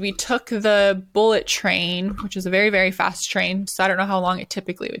was we took the bullet train, which is a very, very fast train. So I don't know how long it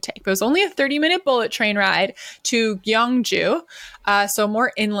typically would take, but it was only a 30-minute bullet train ride to Gyeongju. So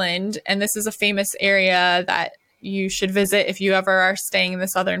more inland. And this is a famous area that you should visit if you ever are staying in the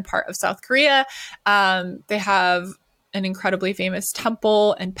southern part of South Korea. They have an incredibly famous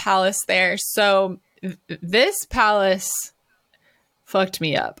temple and palace there. So this palace fucked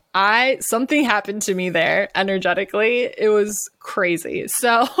me up. Something happened to me there energetically. It was crazy.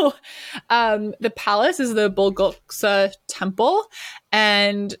 So the palace is the Bulguksa temple,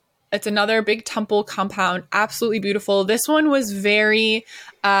 and it's another big temple compound, absolutely beautiful. This one was very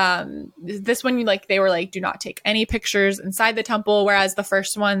they were like, do not take any pictures inside the temple, whereas the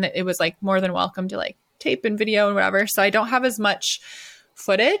first one, it was like more than welcome to like tape and video and whatever. So I don't have as much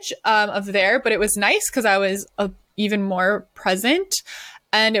footage of there, but it was nice because I was even more present.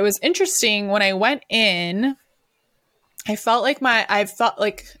 And it was interesting when I went in, I felt like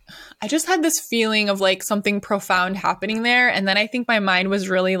I just had this feeling of like something profound happening there. And then I think my mind was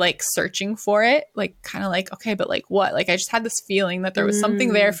really like searching for it, like kind of like, okay, but like what? Like I just had this feeling that there was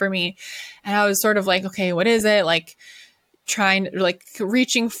something there for me. And I was sort of like, okay, what is it? Like trying, like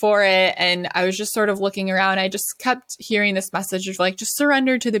reaching for it. And I was just sort of looking around. I just kept hearing this message of like, just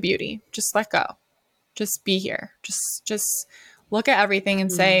surrender to the beauty. Just let go. Just be here. Just look at everything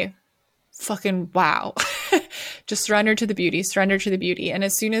and say, fucking wow. Just surrender to the beauty, surrender to the beauty. And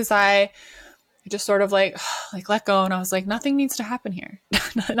as soon as I just sort of like let go, and I was like, nothing needs to happen here.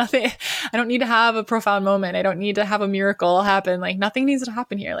 Nothing. I don't need to have a profound moment. I don't need to have a miracle happen. Like nothing needs to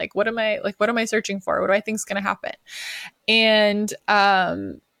happen here. Like what am I searching for? What do I think is going to happen? And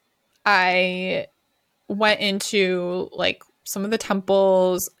I went into like some of the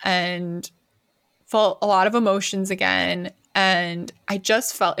temples and felt a lot of emotions again. And I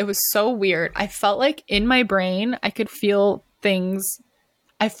just felt, it was so weird. I felt like in my brain, I could feel things.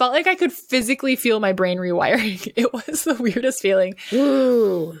 I felt like I could physically feel my brain rewiring. It was the weirdest feeling.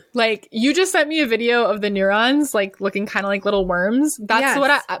 Ooh. Like you just sent me a video of the neurons, like looking kind of like little worms. That's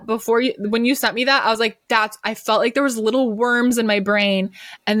what when you sent me that, I was like, I felt like there was little worms in my brain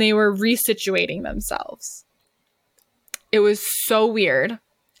and they were resituating themselves. It was so weird.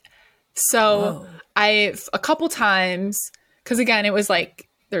 So a couple times, because again, it was like,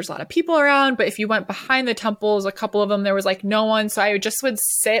 there's a lot of people around, but if you went behind the temples, a couple of them, there was like no one. So I would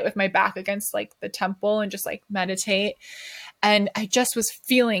sit with my back against like the temple and just like meditate. And I just was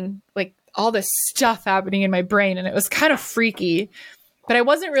feeling like all this stuff happening in my brain. And it was kind of freaky, but I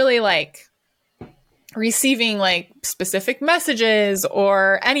wasn't really like receiving like specific messages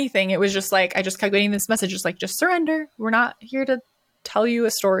or anything. It was just like, I just kept getting this message, just like, just surrender. We're not here to tell you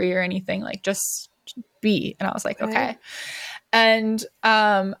a story or anything, like just be. And I was like, okay. And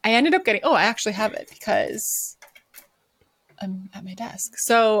I ended up getting, I actually have it because I'm at my desk.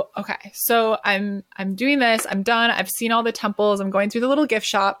 So, okay. So I'm doing this. I'm done. I've seen all the temples. I'm going through the little gift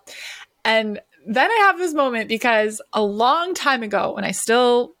shop. And then I have this moment because a long time ago when I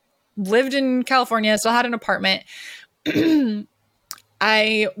still lived in California, I still had an apartment.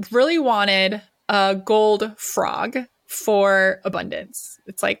 I really wanted a gold frog for abundance.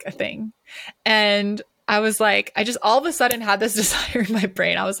 It's like a thing. And I was like, I just all of a sudden had this desire in my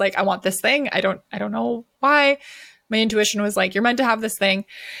brain. I was like, I want this thing. I don't know why. My intuition was like, you're meant to have this thing.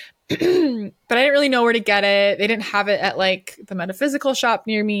 But I didn't really know where to get it. They didn't have it at like the metaphysical shop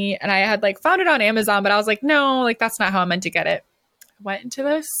near me. And I had like found it on Amazon, but I was like, no, like that's not how I'm meant to get it. I went into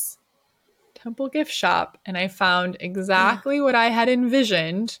this temple gift shop and I found exactly what I had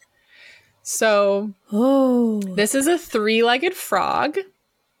envisioned. So this is a 3-legged frog.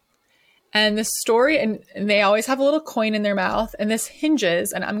 And the story, and they always have a little coin in their mouth, and this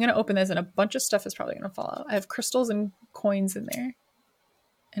hinges, and I'm going to open this, and a bunch of stuff is probably going to fall out. I have crystals and coins in there,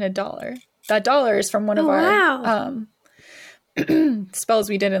 and $1. That $1 is from one of our spells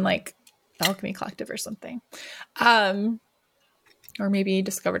we did in, like, the Alchemy Collective or something. Or maybe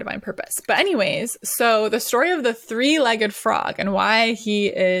Discover Divine Purpose. But anyways, so the story of the 3-legged frog and why he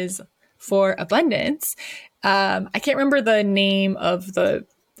is for abundance, I can't remember the name of the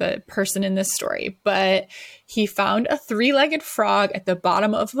person in this story, but he found a 3-legged frog at the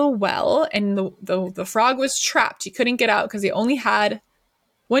bottom of the well, and the frog was trapped. He couldn't get out because he only had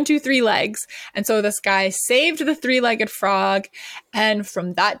 1, 2, 3 legs. And so this guy saved the 3-legged frog, and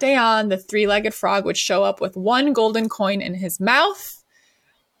from that day on, the 3-legged frog would show up with 1 golden coin in his mouth,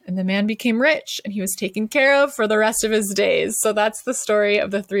 and the man became rich, and he was taken care of for the rest of his days. So that's the story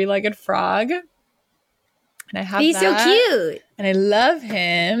of the 3-legged frog. And I have He's so cute. And I love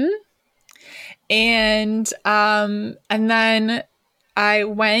him. And then I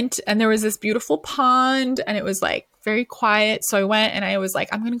went, and there was this beautiful pond, and it was like very quiet. So I went and I was like,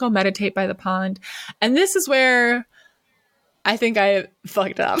 I'm going to go meditate by the pond. And this is where I think I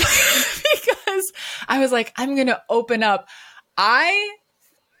fucked up because I was like, I'm going to open up. I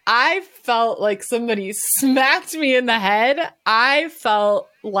felt like somebody smacked me in the head. I felt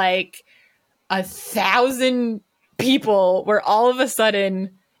like 1,000 people were all of a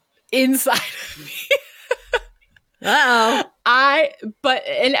sudden inside of me. Uh-oh.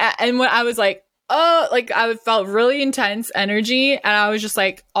 And when I was like, oh, like I felt really intense energy, and I was just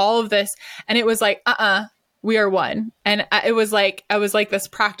like, all of this, and it was like, we are one. And it was like, I was like this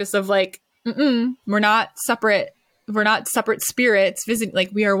practice of like, we're not separate. We're not separate spirits visiting.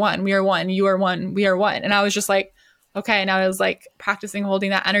 Like we are one. You are one. We are one. And I was just like, okay. And I was like practicing holding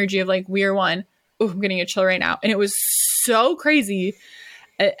that energy of like, we are one. Oh, I'm getting a chill right now. And it was so crazy.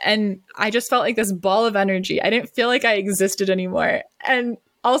 And I just felt like this ball of energy. I didn't feel like I existed anymore. And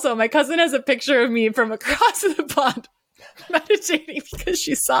also my cousin has a picture of me from across the pond. meditating because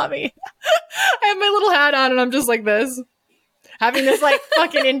she saw me. I have my little hat on and I'm just like this, having this like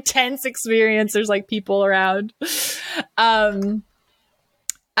fucking intense experience. There's like people around. And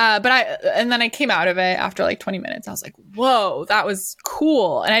then I came out of it after like 20 minutes. I was like, whoa, that was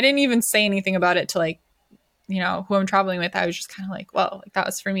cool. And I didn't even say anything about it to like, you know, who I'm traveling with. I was just kind of like, whoa, like that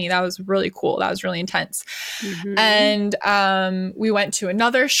was for me. That was really cool. That was really intense. Mm-hmm. And we went to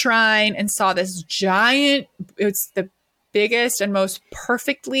another shrine and saw this giant, it's the biggest and most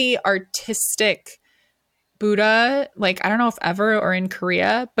perfectly artistic Buddha. Like, I don't know if ever or in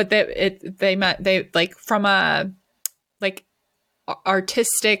Korea, but they like from a like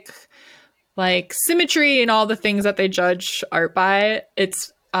artistic like symmetry and all the things that they judge art by.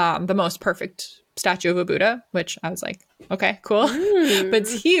 It's the most perfect statue of a Buddha, which I was like, okay, cool. But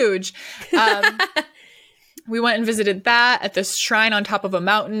it's huge. We went and visited that at this shrine on top of a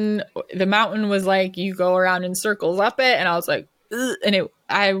mountain. The mountain was like, you go around in circles up it. And I was like, ugh, and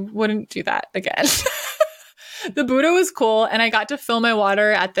I wouldn't do that again. The Buddha was cool. And I got to fill my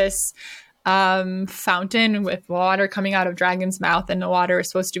water at this fountain with water coming out of dragon's mouth, and the water is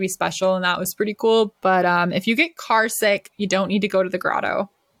supposed to be special, and that was pretty cool. But if you get car sick, you don't need to go to the grotto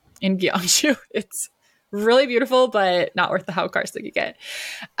in Gyeongju. It's really beautiful, but not worth how car sick you get.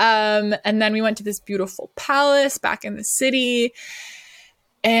 And then we went to this beautiful palace back in the city,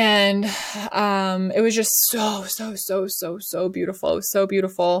 and it was just so beautiful. It was so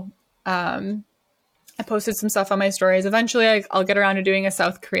beautiful. I posted some stuff on my stories. Eventually, I'll get around to doing a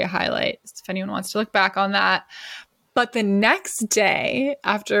South Korea highlight if anyone wants to look back on that. But the next day,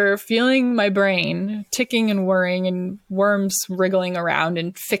 after feeling my brain ticking and whirring and worms wriggling around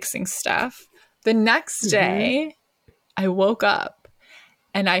and fixing stuff, the next day, I woke up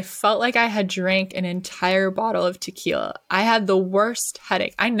and I felt like I had drank an entire bottle of tequila. I had the worst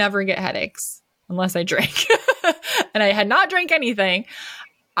headache. I never get headaches unless I drink. And I had not drank anything.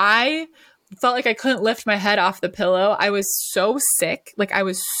 I felt like I couldn't lift my head off the pillow. I was so sick. Like, I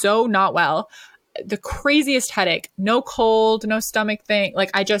was so not well. The craziest headache, no cold, no stomach thing.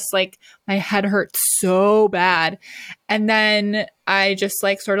 Like, I just like, my head hurt so bad. And then I just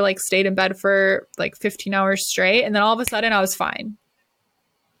like sort of like stayed in bed for like 15 hours straight. And then all of a sudden I was fine.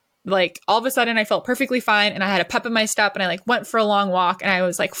 Like, all of a sudden I felt perfectly fine. And I had a pep in my step, and I like went for a long walk, and I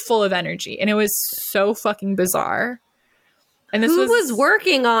was like full of energy. And it was so fucking bizarre. And this was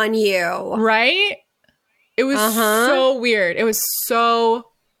working on you, right? It was so weird. It was so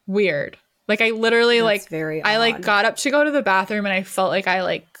weird. Like, I literally I like got up to go to the bathroom, and I felt like I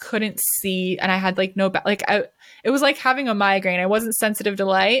like couldn't see, and I had like no it was like having a migraine. I wasn't sensitive to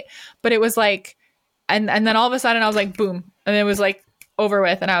light, but it was like, and then all of a sudden I was like, boom, and it was like over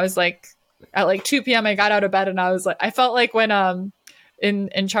with. And I was like, at like 2 p.m. I got out of bed, and I was like, I felt like when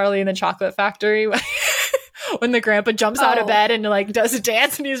in Charlie and the Chocolate Factory. When the grandpa jumps out of bed and like does a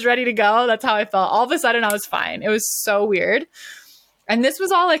dance and he's ready to go. That's how I felt. All of a sudden I was fine. It was so weird. And this was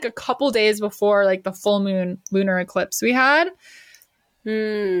all like a couple days before like the full moon lunar eclipse we had.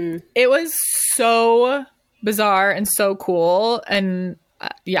 It was so bizarre and so cool. And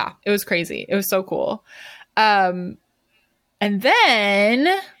yeah, it was crazy. It was so cool. And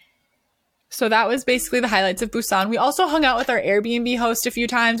then, so that was basically the highlights of Busan. We also hung out with our Airbnb host a few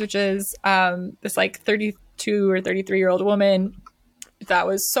times, which is this like 32 or 33-year-old woman that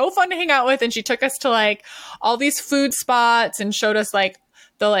was so fun to hang out with. And she took us to like all these food spots and showed us like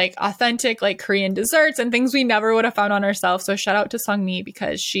the like authentic like Korean desserts and things we never would have found on ourselves. So shout out to Sungmi,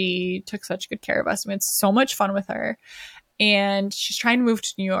 because she took such good care of us. We had so much fun with her. And she's trying to move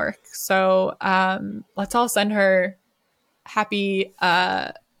to New York. So let's all send her happy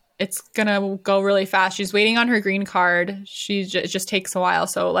it's gonna go really fast. She's waiting on her green card. It just takes a while,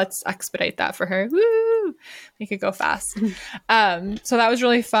 so let's expedite that for her. Woo! Make it go fast. So that was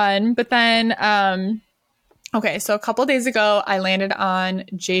really fun. But then, okay, so a couple days ago, I landed on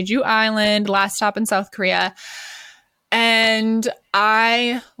Jeju Island, last stop in South Korea. And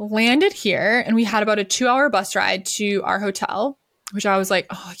I landed here, and we had about a 2-hour bus ride to our hotel, which I was like,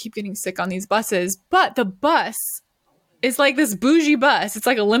 oh, I keep getting sick on these buses. But the bus is like this bougie bus. It's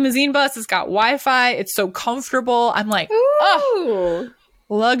like a limousine bus. It's got Wi-Fi. It's so comfortable. I'm like, oh,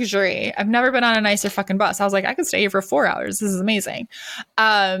 luxury. I've never been on a nicer fucking bus. I was like, I could stay here for 4 hours. This is amazing.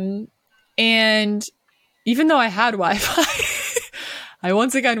 And even though I had Wi-Fi, I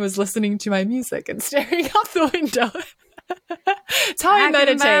once again was listening to my music and staring out the window. It's how I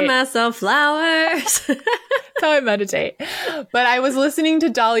meditate. I can buy myself flowers. That's how I meditate. But I was listening to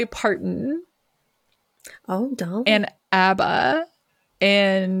Dolly Parton. Oh, Dolly. And ABBA.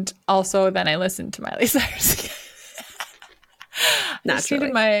 And also then I listened to Miley Cyrus.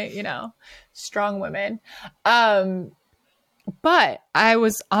 Naturally. My, strong women. But I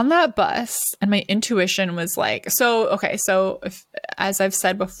was on that bus and my intuition was like, so as I've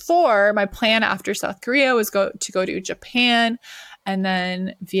said before, my plan after South Korea was to go to Japan and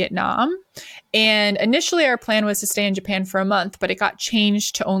then Vietnam. And initially our plan was to stay in Japan for a month, but it got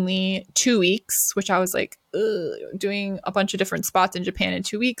changed to only 2 weeks, which I was like, doing a bunch of different spots in Japan in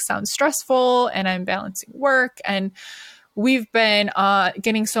 2 weeks sounds stressful, and I'm balancing work, and we've been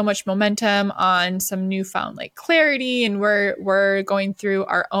getting so much momentum on some newfound like clarity, and we're going through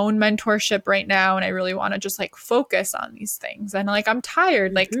our own mentorship right now, and I really want to just like focus on these things. And like I'm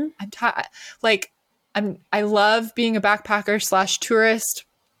tired, like I'm tired, like I love being a backpacker / tourist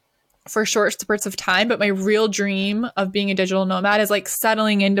for short spurts of time, but my real dream of being a digital nomad is like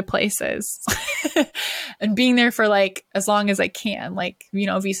settling into places and being there for like as long as I can. Like, you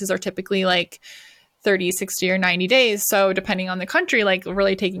know, visas are typically like 30, 60, or 90 days. So depending on the country, like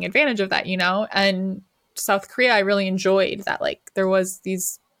really taking advantage of that, you know. And South Korea, I really enjoyed that. Like there was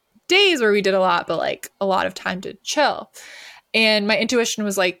these days where we did a lot, but like a lot of time to chill. And my intuition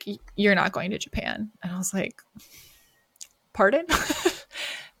was like, you're not going to Japan. And I was like, pardon?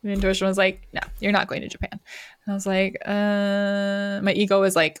 My intuition was like, no, you're not going to Japan. And I was like, my ego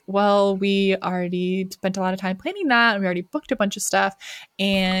was like, well, we already spent a lot of time planning that, and we already booked a bunch of stuff.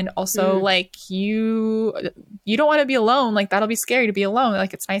 And also like you don't want to be alone. Like that'll be scary to be alone.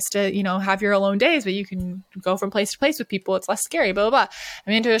 Like it's nice to, you know, have your alone days, but you can go from place to place with people. It's less scary, blah, blah, blah.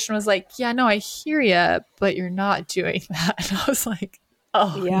 And my intuition was like, yeah, no, I hear you, but you're not doing that. And I was like,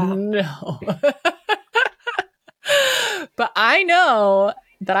 oh yeah, no. But I know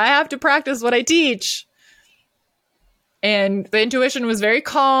that I have to practice what I teach. And the intuition was very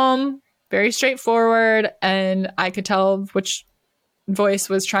calm, very straightforward, and I could tell which voice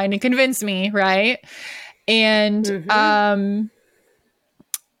was trying to convince me, right? And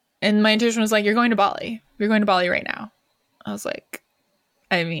and my intuition was like, you're going to Bali. You're going to Bali right now. I was like,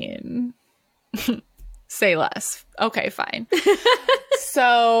 I mean, say less. Okay, fine.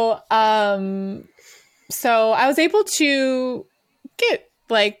 So I was able to get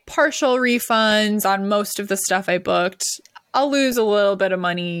like partial refunds on most of the stuff I booked. I'll lose a little bit of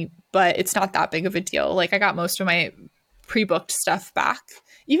money, but it's not that big of a deal. Like I got most of my pre-booked stuff back,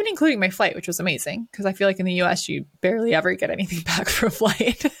 even including my flight, which was amazing because I feel like in the US you barely ever get anything back for a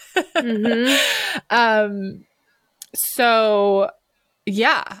flight. So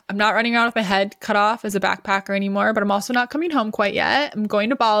yeah, I'm not running around with my head cut off as a backpacker anymore, but I'm also not coming home quite yet. I'm going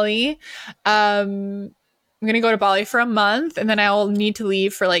to Bali. I'm going to go to Bali for a month, and then I'll need to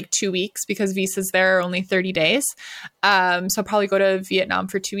leave for like 2 weeks because visas there are only 30 days. So I'll probably go to Vietnam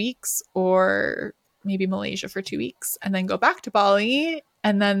for 2 weeks or maybe Malaysia for 2 weeks and then go back to Bali.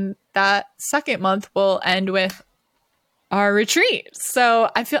 And then that second month will end with our retreat.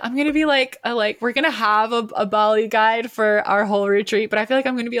 So I feel I'm going to be like, we're going to have a Bali guide for our whole retreat, but I feel like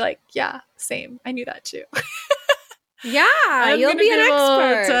I'm going to be like, yeah, same. I knew that too. Yeah, you'll be an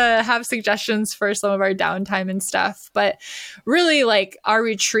expert to have suggestions for some of our downtime and stuff. But really, like our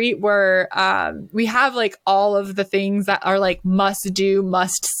retreat, where we have like all of the things that are like must do,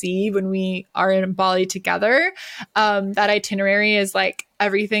 must see when we are in Bali together. That itinerary is like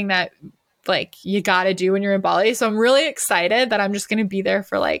everything that like you got to do when you're in Bali. So I'm really excited that I'm just going to be there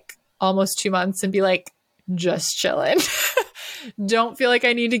for like almost 2 months and be like just chilling. Don't feel like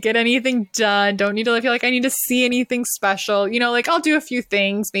I need to get anything done. Don't need to feel like I need to see anything special. You know, like I'll do a few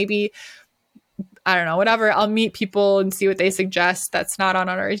things, maybe, I don't know, whatever. I'll meet people and see what they suggest that's not on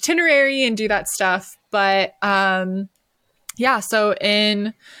our itinerary and do that stuff. But yeah, so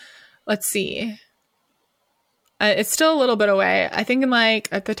let's see. It's still a little bit away. I think in like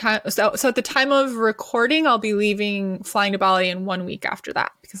at the time, so at the time of recording, I'll be flying to Bali in 1 week after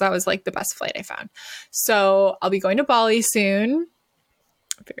that because that was like the best flight I found. So I'll be going to Bali soon.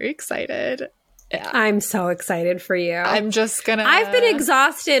 Very excited. Yeah. I'm so excited for you. I've been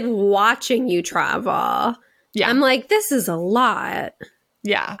exhausted watching you travel. Yeah. I'm like, this is a lot.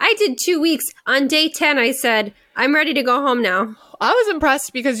 Yeah. I did 2 weeks. On day 10, I said, I'm ready to go home now. I was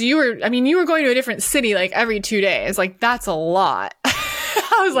impressed because you were going to a different city like every 2 days. Like, that's a lot.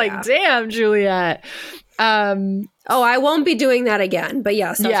 I was like, damn, Juliet. I won't be doing that again. But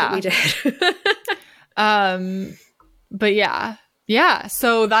yes, that's what we did. But yeah. Yeah.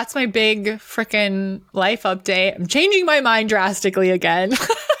 So that's my big freaking life update. I'm changing my mind drastically again.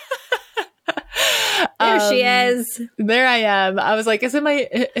 There she is. There I am. I was like, is it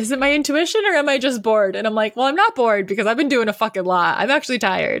my intuition or am I just bored? And I'm like, well, I'm not bored because I've been doing a fucking lot. I'm actually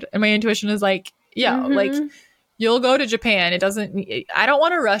tired. And my intuition is like, like you'll go to Japan. I don't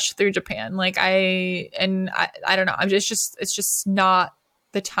want to rush through Japan. Like I don't know. It's just not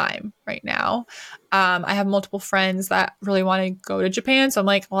the time right now. I have multiple friends that really want to go to Japan. So I'm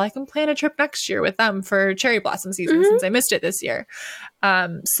like, well, I can plan a trip next year with them for cherry blossom season since I missed it this year.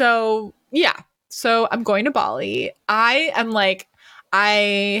 So yeah. So I'm going to Bali. I am like,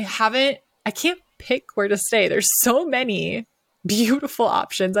 I can't pick where to stay. There's so many beautiful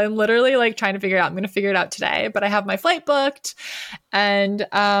options. I'm literally like trying to figure it out. I'm going to figure it out today, but I have my flight booked, and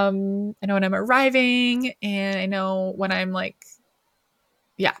I know when I'm arriving, and I know when I'm like,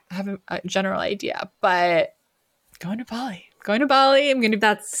 yeah, I have a general idea, but going to Bali. I'm going to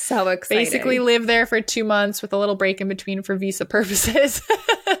That's so exciting. basically live there for 2 months with a little break in between for visa purposes.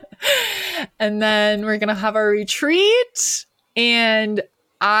 And then we're going to have our retreat. And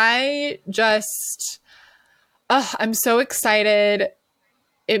I just, I'm so excited.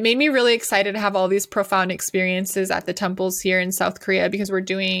 It made me really excited to have all these profound experiences at the temples here in South Korea, because we're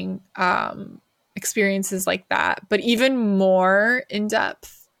doing experiences like that, but even more in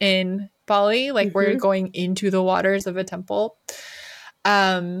depth in Bali. Like we're going into the waters of a temple.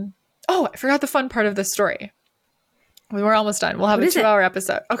 Oh, I forgot the fun part of the story. We were almost done. We'll have a 2-hour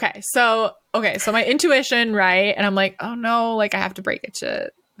episode. Okay. So my intuition, right? And I'm like, oh no, like I have to break it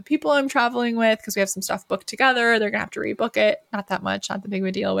to the people I'm traveling with, because we have some stuff booked together. They're gonna have to rebook it. Not that much, not the big of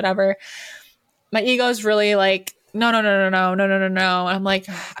a deal, whatever. My ego is really like, no. And I'm like,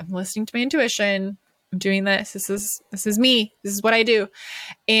 I'm listening to my intuition. I'm doing this. This is me. This is what I do.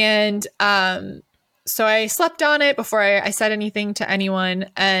 And so I slept on it before I said anything to anyone.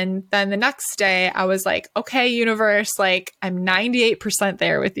 And then the next day I was like, okay, universe, like I'm 98%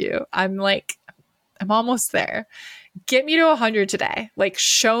 there with you. I'm almost there. Get me to 100 today. Like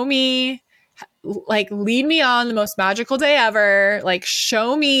show me, like lead me on the most magical day ever. Like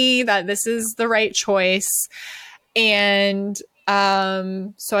show me that this is the right choice. And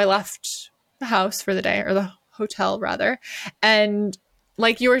so I left the house for the day, or the hotel rather. And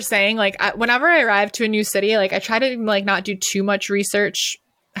like you were saying, like whenever I arrive to a new city, like I try to like not do too much research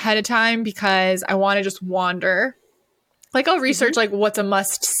ahead of time, because I want to just wander. Like I'll research like what's a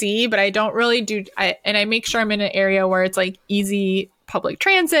must see, but I don't really do. And I make sure I'm in an area where it's like easy public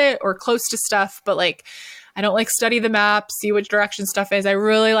transit or close to stuff. But like I don't like study the map, see which direction stuff is. I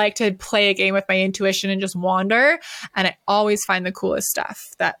really like to play a game with my intuition and just wander. And I always find the coolest stuff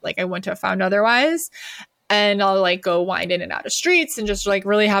that like I wouldn't have found otherwise. And I'll like go wind in and out of streets and just like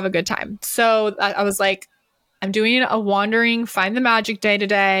really have a good time. So I was like, I'm doing a wandering, find the magic day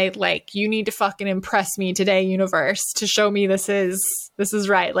today. Like you need to fucking impress me today, universe, to show me this is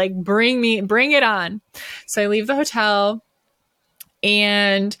right. Like bring it on. So I leave the hotel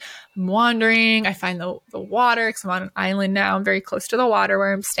and I'm wandering. I find the water, because I'm on an island now. I'm very close to the water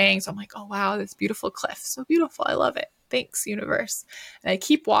where I'm staying. So I'm like, oh wow, this beautiful cliff. So beautiful. I love it. Thanks, universe. And I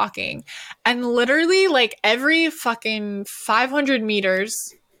keep walking. And literally like every fucking 500 meters,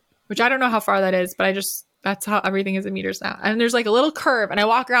 which I don't know how far that is, but that's how everything is in meters now. And there's like a little curve, and I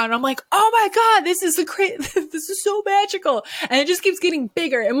walk around and I'm like, oh my God, this is this is so magical. And it just keeps getting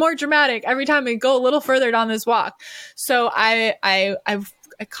bigger and more dramatic every time I go a little further down this walk. So I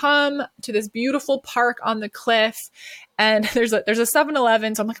come to this beautiful park on the cliff, and there's a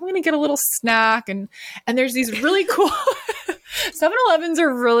 7-Eleven. So I'm like, I'm going to get a little snack. And there's these really cool 7-Elevens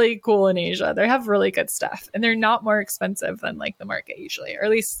are really cool in Asia. They have really good stuff, and they're not more expensive than like the market usually, or at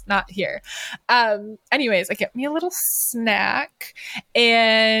least not here. Anyways, I get me a little snack,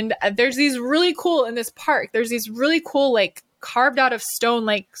 and there's these really cool in this park. There's these really cool, like carved out of stone,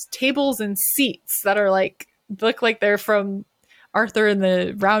 like tables and seats that are like, look like they're from Arthur and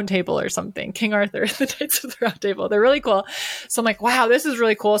the Round Table or something. King Arthur and the Knights of the Round Table. They're really cool. So I'm like, wow, this is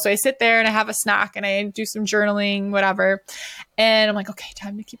really cool. So I sit there and I have a snack and I do some journaling, whatever. And I'm like, okay,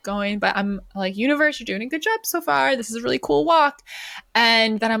 time to keep going. But I'm like, universe, you're doing a good job so far. This is a really cool walk.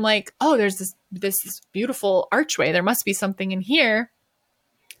 And then I'm like, oh, there's this beautiful archway. There must be something in here.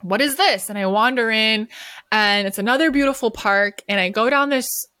 What is this? And I wander in, and it's another beautiful park. And I go down this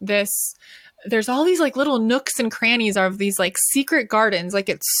there's all these like little nooks and crannies of these like secret gardens. Like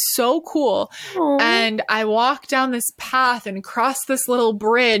it's so cool. Aww. And I walk down this path and cross this little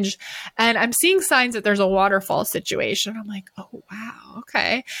bridge, and I'm seeing signs that there's a waterfall situation. I'm like, oh wow,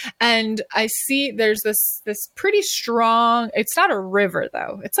 okay. And I see there's this pretty strong, it's not a river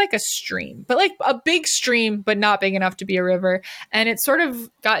though. It's like a stream, but like a big stream, but not big enough to be a river. And it's sort of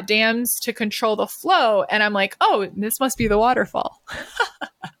got dams to control the flow. And I'm like, oh, this must be the waterfall.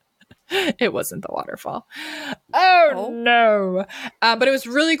 It wasn't the waterfall. Oh no. But it was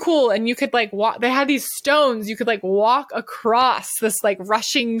really cool. And you could like walk, they had these stones. You could like walk across this like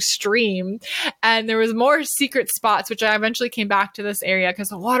rushing stream. And there was more secret spots, which I eventually came back to this area because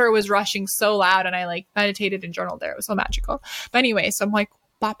the water was rushing so loud. And I like meditated and journaled there. It was so magical. But anyway, so I'm like,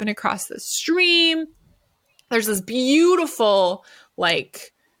 bopping across the stream. There's this beautiful,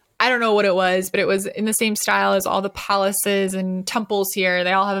 like, I don't know what it was, but it was in the same style as all the palaces and temples here.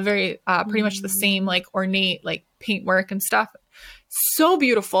 They all have a very, pretty much the same, like, ornate, like, paintwork and stuff. So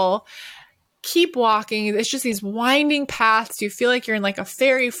beautiful. Keep walking. It's just these winding paths. You feel like you're in like a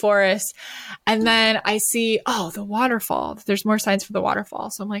fairy forest. And then I see, the waterfall. There's more signs for the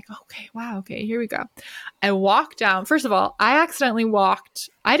waterfall. So I'm like, okay, wow, okay, here we go. I walk down. First of all, I accidentally walked.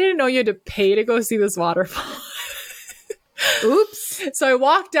 I didn't know you had to pay to go see this waterfall. Oops. So I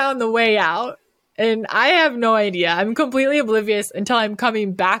walked down the way out and I have no idea. I'm completely oblivious until I'm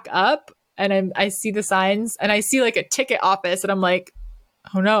coming back up and I see the signs and I see like a ticket office and I'm like,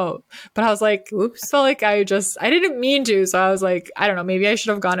 oh no. But I was like, oops. I felt like I didn't mean to. So I was like, I don't know, maybe I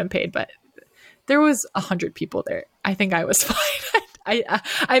should have gone and paid, but there was 100 people there. I think I was fine.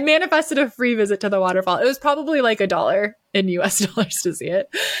 I manifested a free visit to the waterfall. It was probably like $1 in US dollars to see it.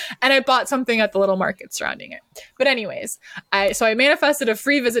 And I bought something at the little market surrounding it. But anyways, I manifested a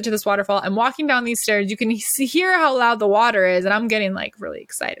free visit to this waterfall. I'm walking down these stairs. You can hear how loud the water is. And I'm getting like really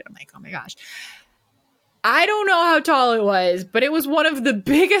excited. I'm like, oh my gosh. I don't know how tall it was, but it was one of the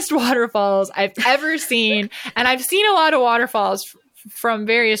biggest waterfalls I've ever seen. And I've seen a lot of waterfalls from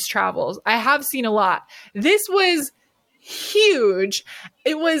various travels. I have seen a lot. This was huge.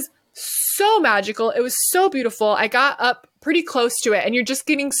 It was so magical. It was so beautiful. I got up pretty close to it and you're just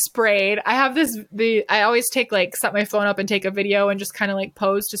getting sprayed. I have I always set my phone up and take a video and just kind of like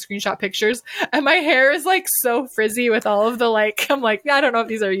pose to screenshot pictures. And my hair is like so frizzy with all of the I'm like, I don't know if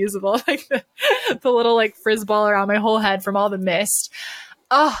these are usable. Like the little like frizz ball around my whole head from all the mist.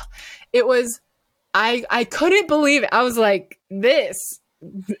 It was, I couldn't believe it. I was like, this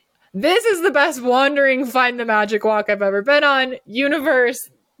is the best wandering find the magic walk I've ever been on. Universe,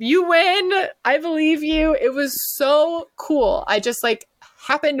 you win. I believe you. It was so cool. I just like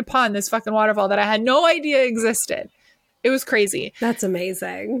happened upon this fucking waterfall that I had no idea existed. It was crazy. That's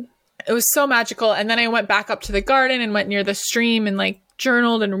amazing. It was so magical. And then I went back up to the garden and went near the stream and like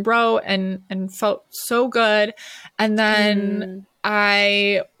journaled and wrote and felt so good. And then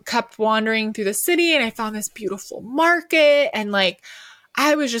I kept wandering through the city and I found this beautiful market and like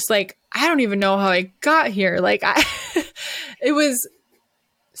I was just like, I don't even know how I got here. Like it was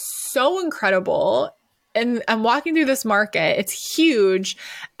so incredible. And I'm walking through this market. It's huge.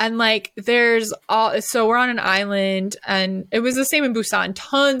 And like so we're on an island and it was the same in Busan,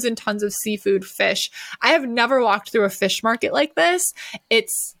 tons and tons of seafood, fish. I have never walked through a fish market like this.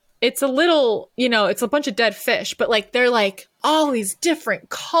 It's a little, it's a bunch of dead fish, but like they're like all these different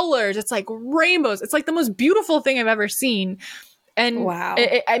colors. It's like rainbows. It's like the most beautiful thing I've ever seen. And wow.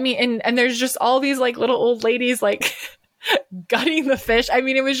 And there's just all these like little old ladies like gutting the fish. I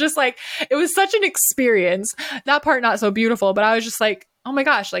mean, it was just like, it was such an experience. That part not so beautiful, but I was just like, oh my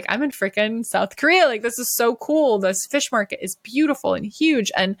gosh, like I'm in freaking South Korea. Like this is so cool. This fish market is beautiful and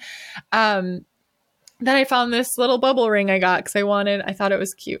huge. And then I found this little bubble ring I got because I thought it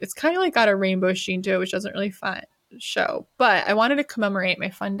was cute. It's kind of like got a rainbow sheen to it, which doesn't really show, but I wanted to commemorate my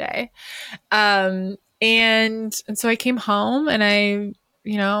fun day. And so I came home and I,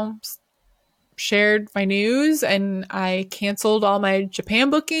 shared my news and I canceled all my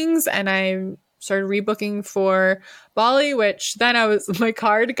Japan bookings and I started rebooking for Bali, which then my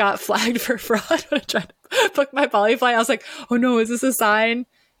card got flagged for fraud when I tried to book my Bali flight. I was like, oh no, is this a sign?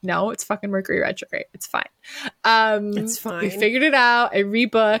 No, it's fucking Mercury retrograde. It's fine. It's fine. We figured it out. I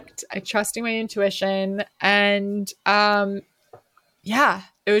rebooked. I trusting my intuition and,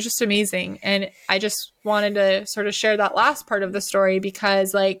 it was just amazing. And I just wanted to sort of share that last part of the story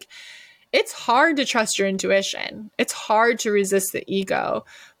because like, it's hard to trust your intuition. It's hard to resist the ego,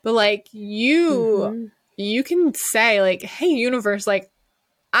 but like you can say like, hey, universe, like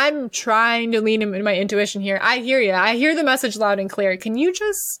I'm trying to lean in my intuition here. I hear you. I hear the message loud and clear. Can you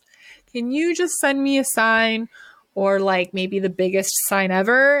just send me a sign or like maybe the biggest sign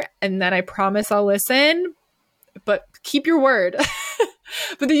ever? And then I promise I'll listen, but keep your word.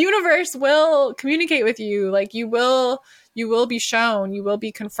 But the universe will communicate with you. Like you will be shown, you will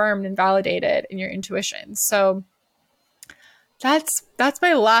be confirmed and validated in your intuition. So that's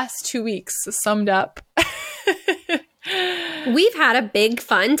my last 2 weeks summed up. We've had a big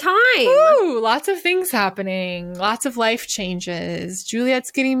fun time. Ooh, lots of things happening. Lots of life changes.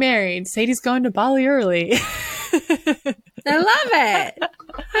 Juliet's getting married. Sadie's going to Bali early. I love it.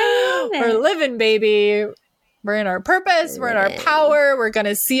 We're living, baby. We're in our purpose. We're in our power. We're going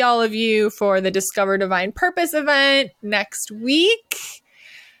to see all of you for the Discover Divine Purpose event next week.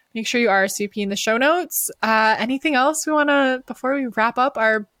 Make sure you RSVP in the show notes. Anything else we want to, before we wrap up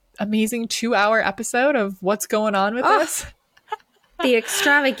our amazing 2-hour episode of what's going on with us? the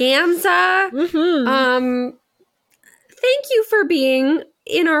extravaganza. Mm-hmm. Thank you for being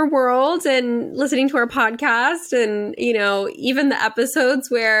in our world and listening to our podcast and, you know, even the episodes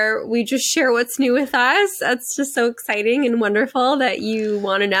where we just share what's new with us. That's just so exciting and wonderful that you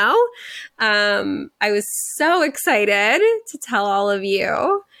want to know. I was so excited to tell all of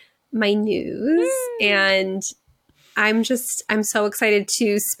you my news, and I'm so excited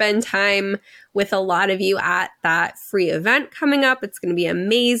to spend time with a lot of you at that free event coming up. It's going to be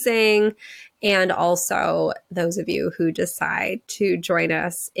amazing. And also those of you who decide to join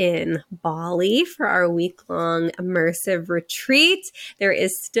us in Bali for our week-long immersive retreat. There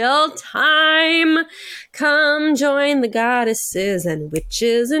is still time. Come join the goddesses and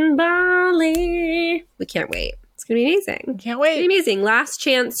witches in Bali. We can't wait. It's going to be amazing. Can't wait. It's going to be amazing. Last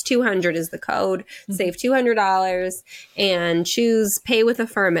chance 200 is the code. Save $200 and choose pay with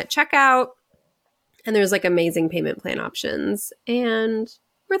Affirm at checkout. And there's like amazing payment plan options. And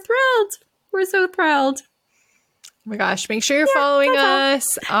we're thrilled. We're so thrilled. Oh my gosh. Make sure you're following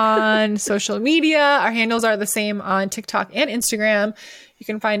us on social media. Our handles are the same on TikTok and Instagram. You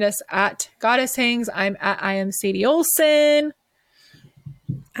can find us at Goddess Hangs. I am Sadie Olson.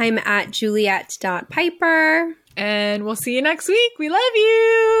 I'm at Juliet.Piper. And we'll see you next week. We love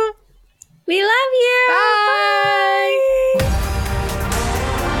you. We love you. Bye.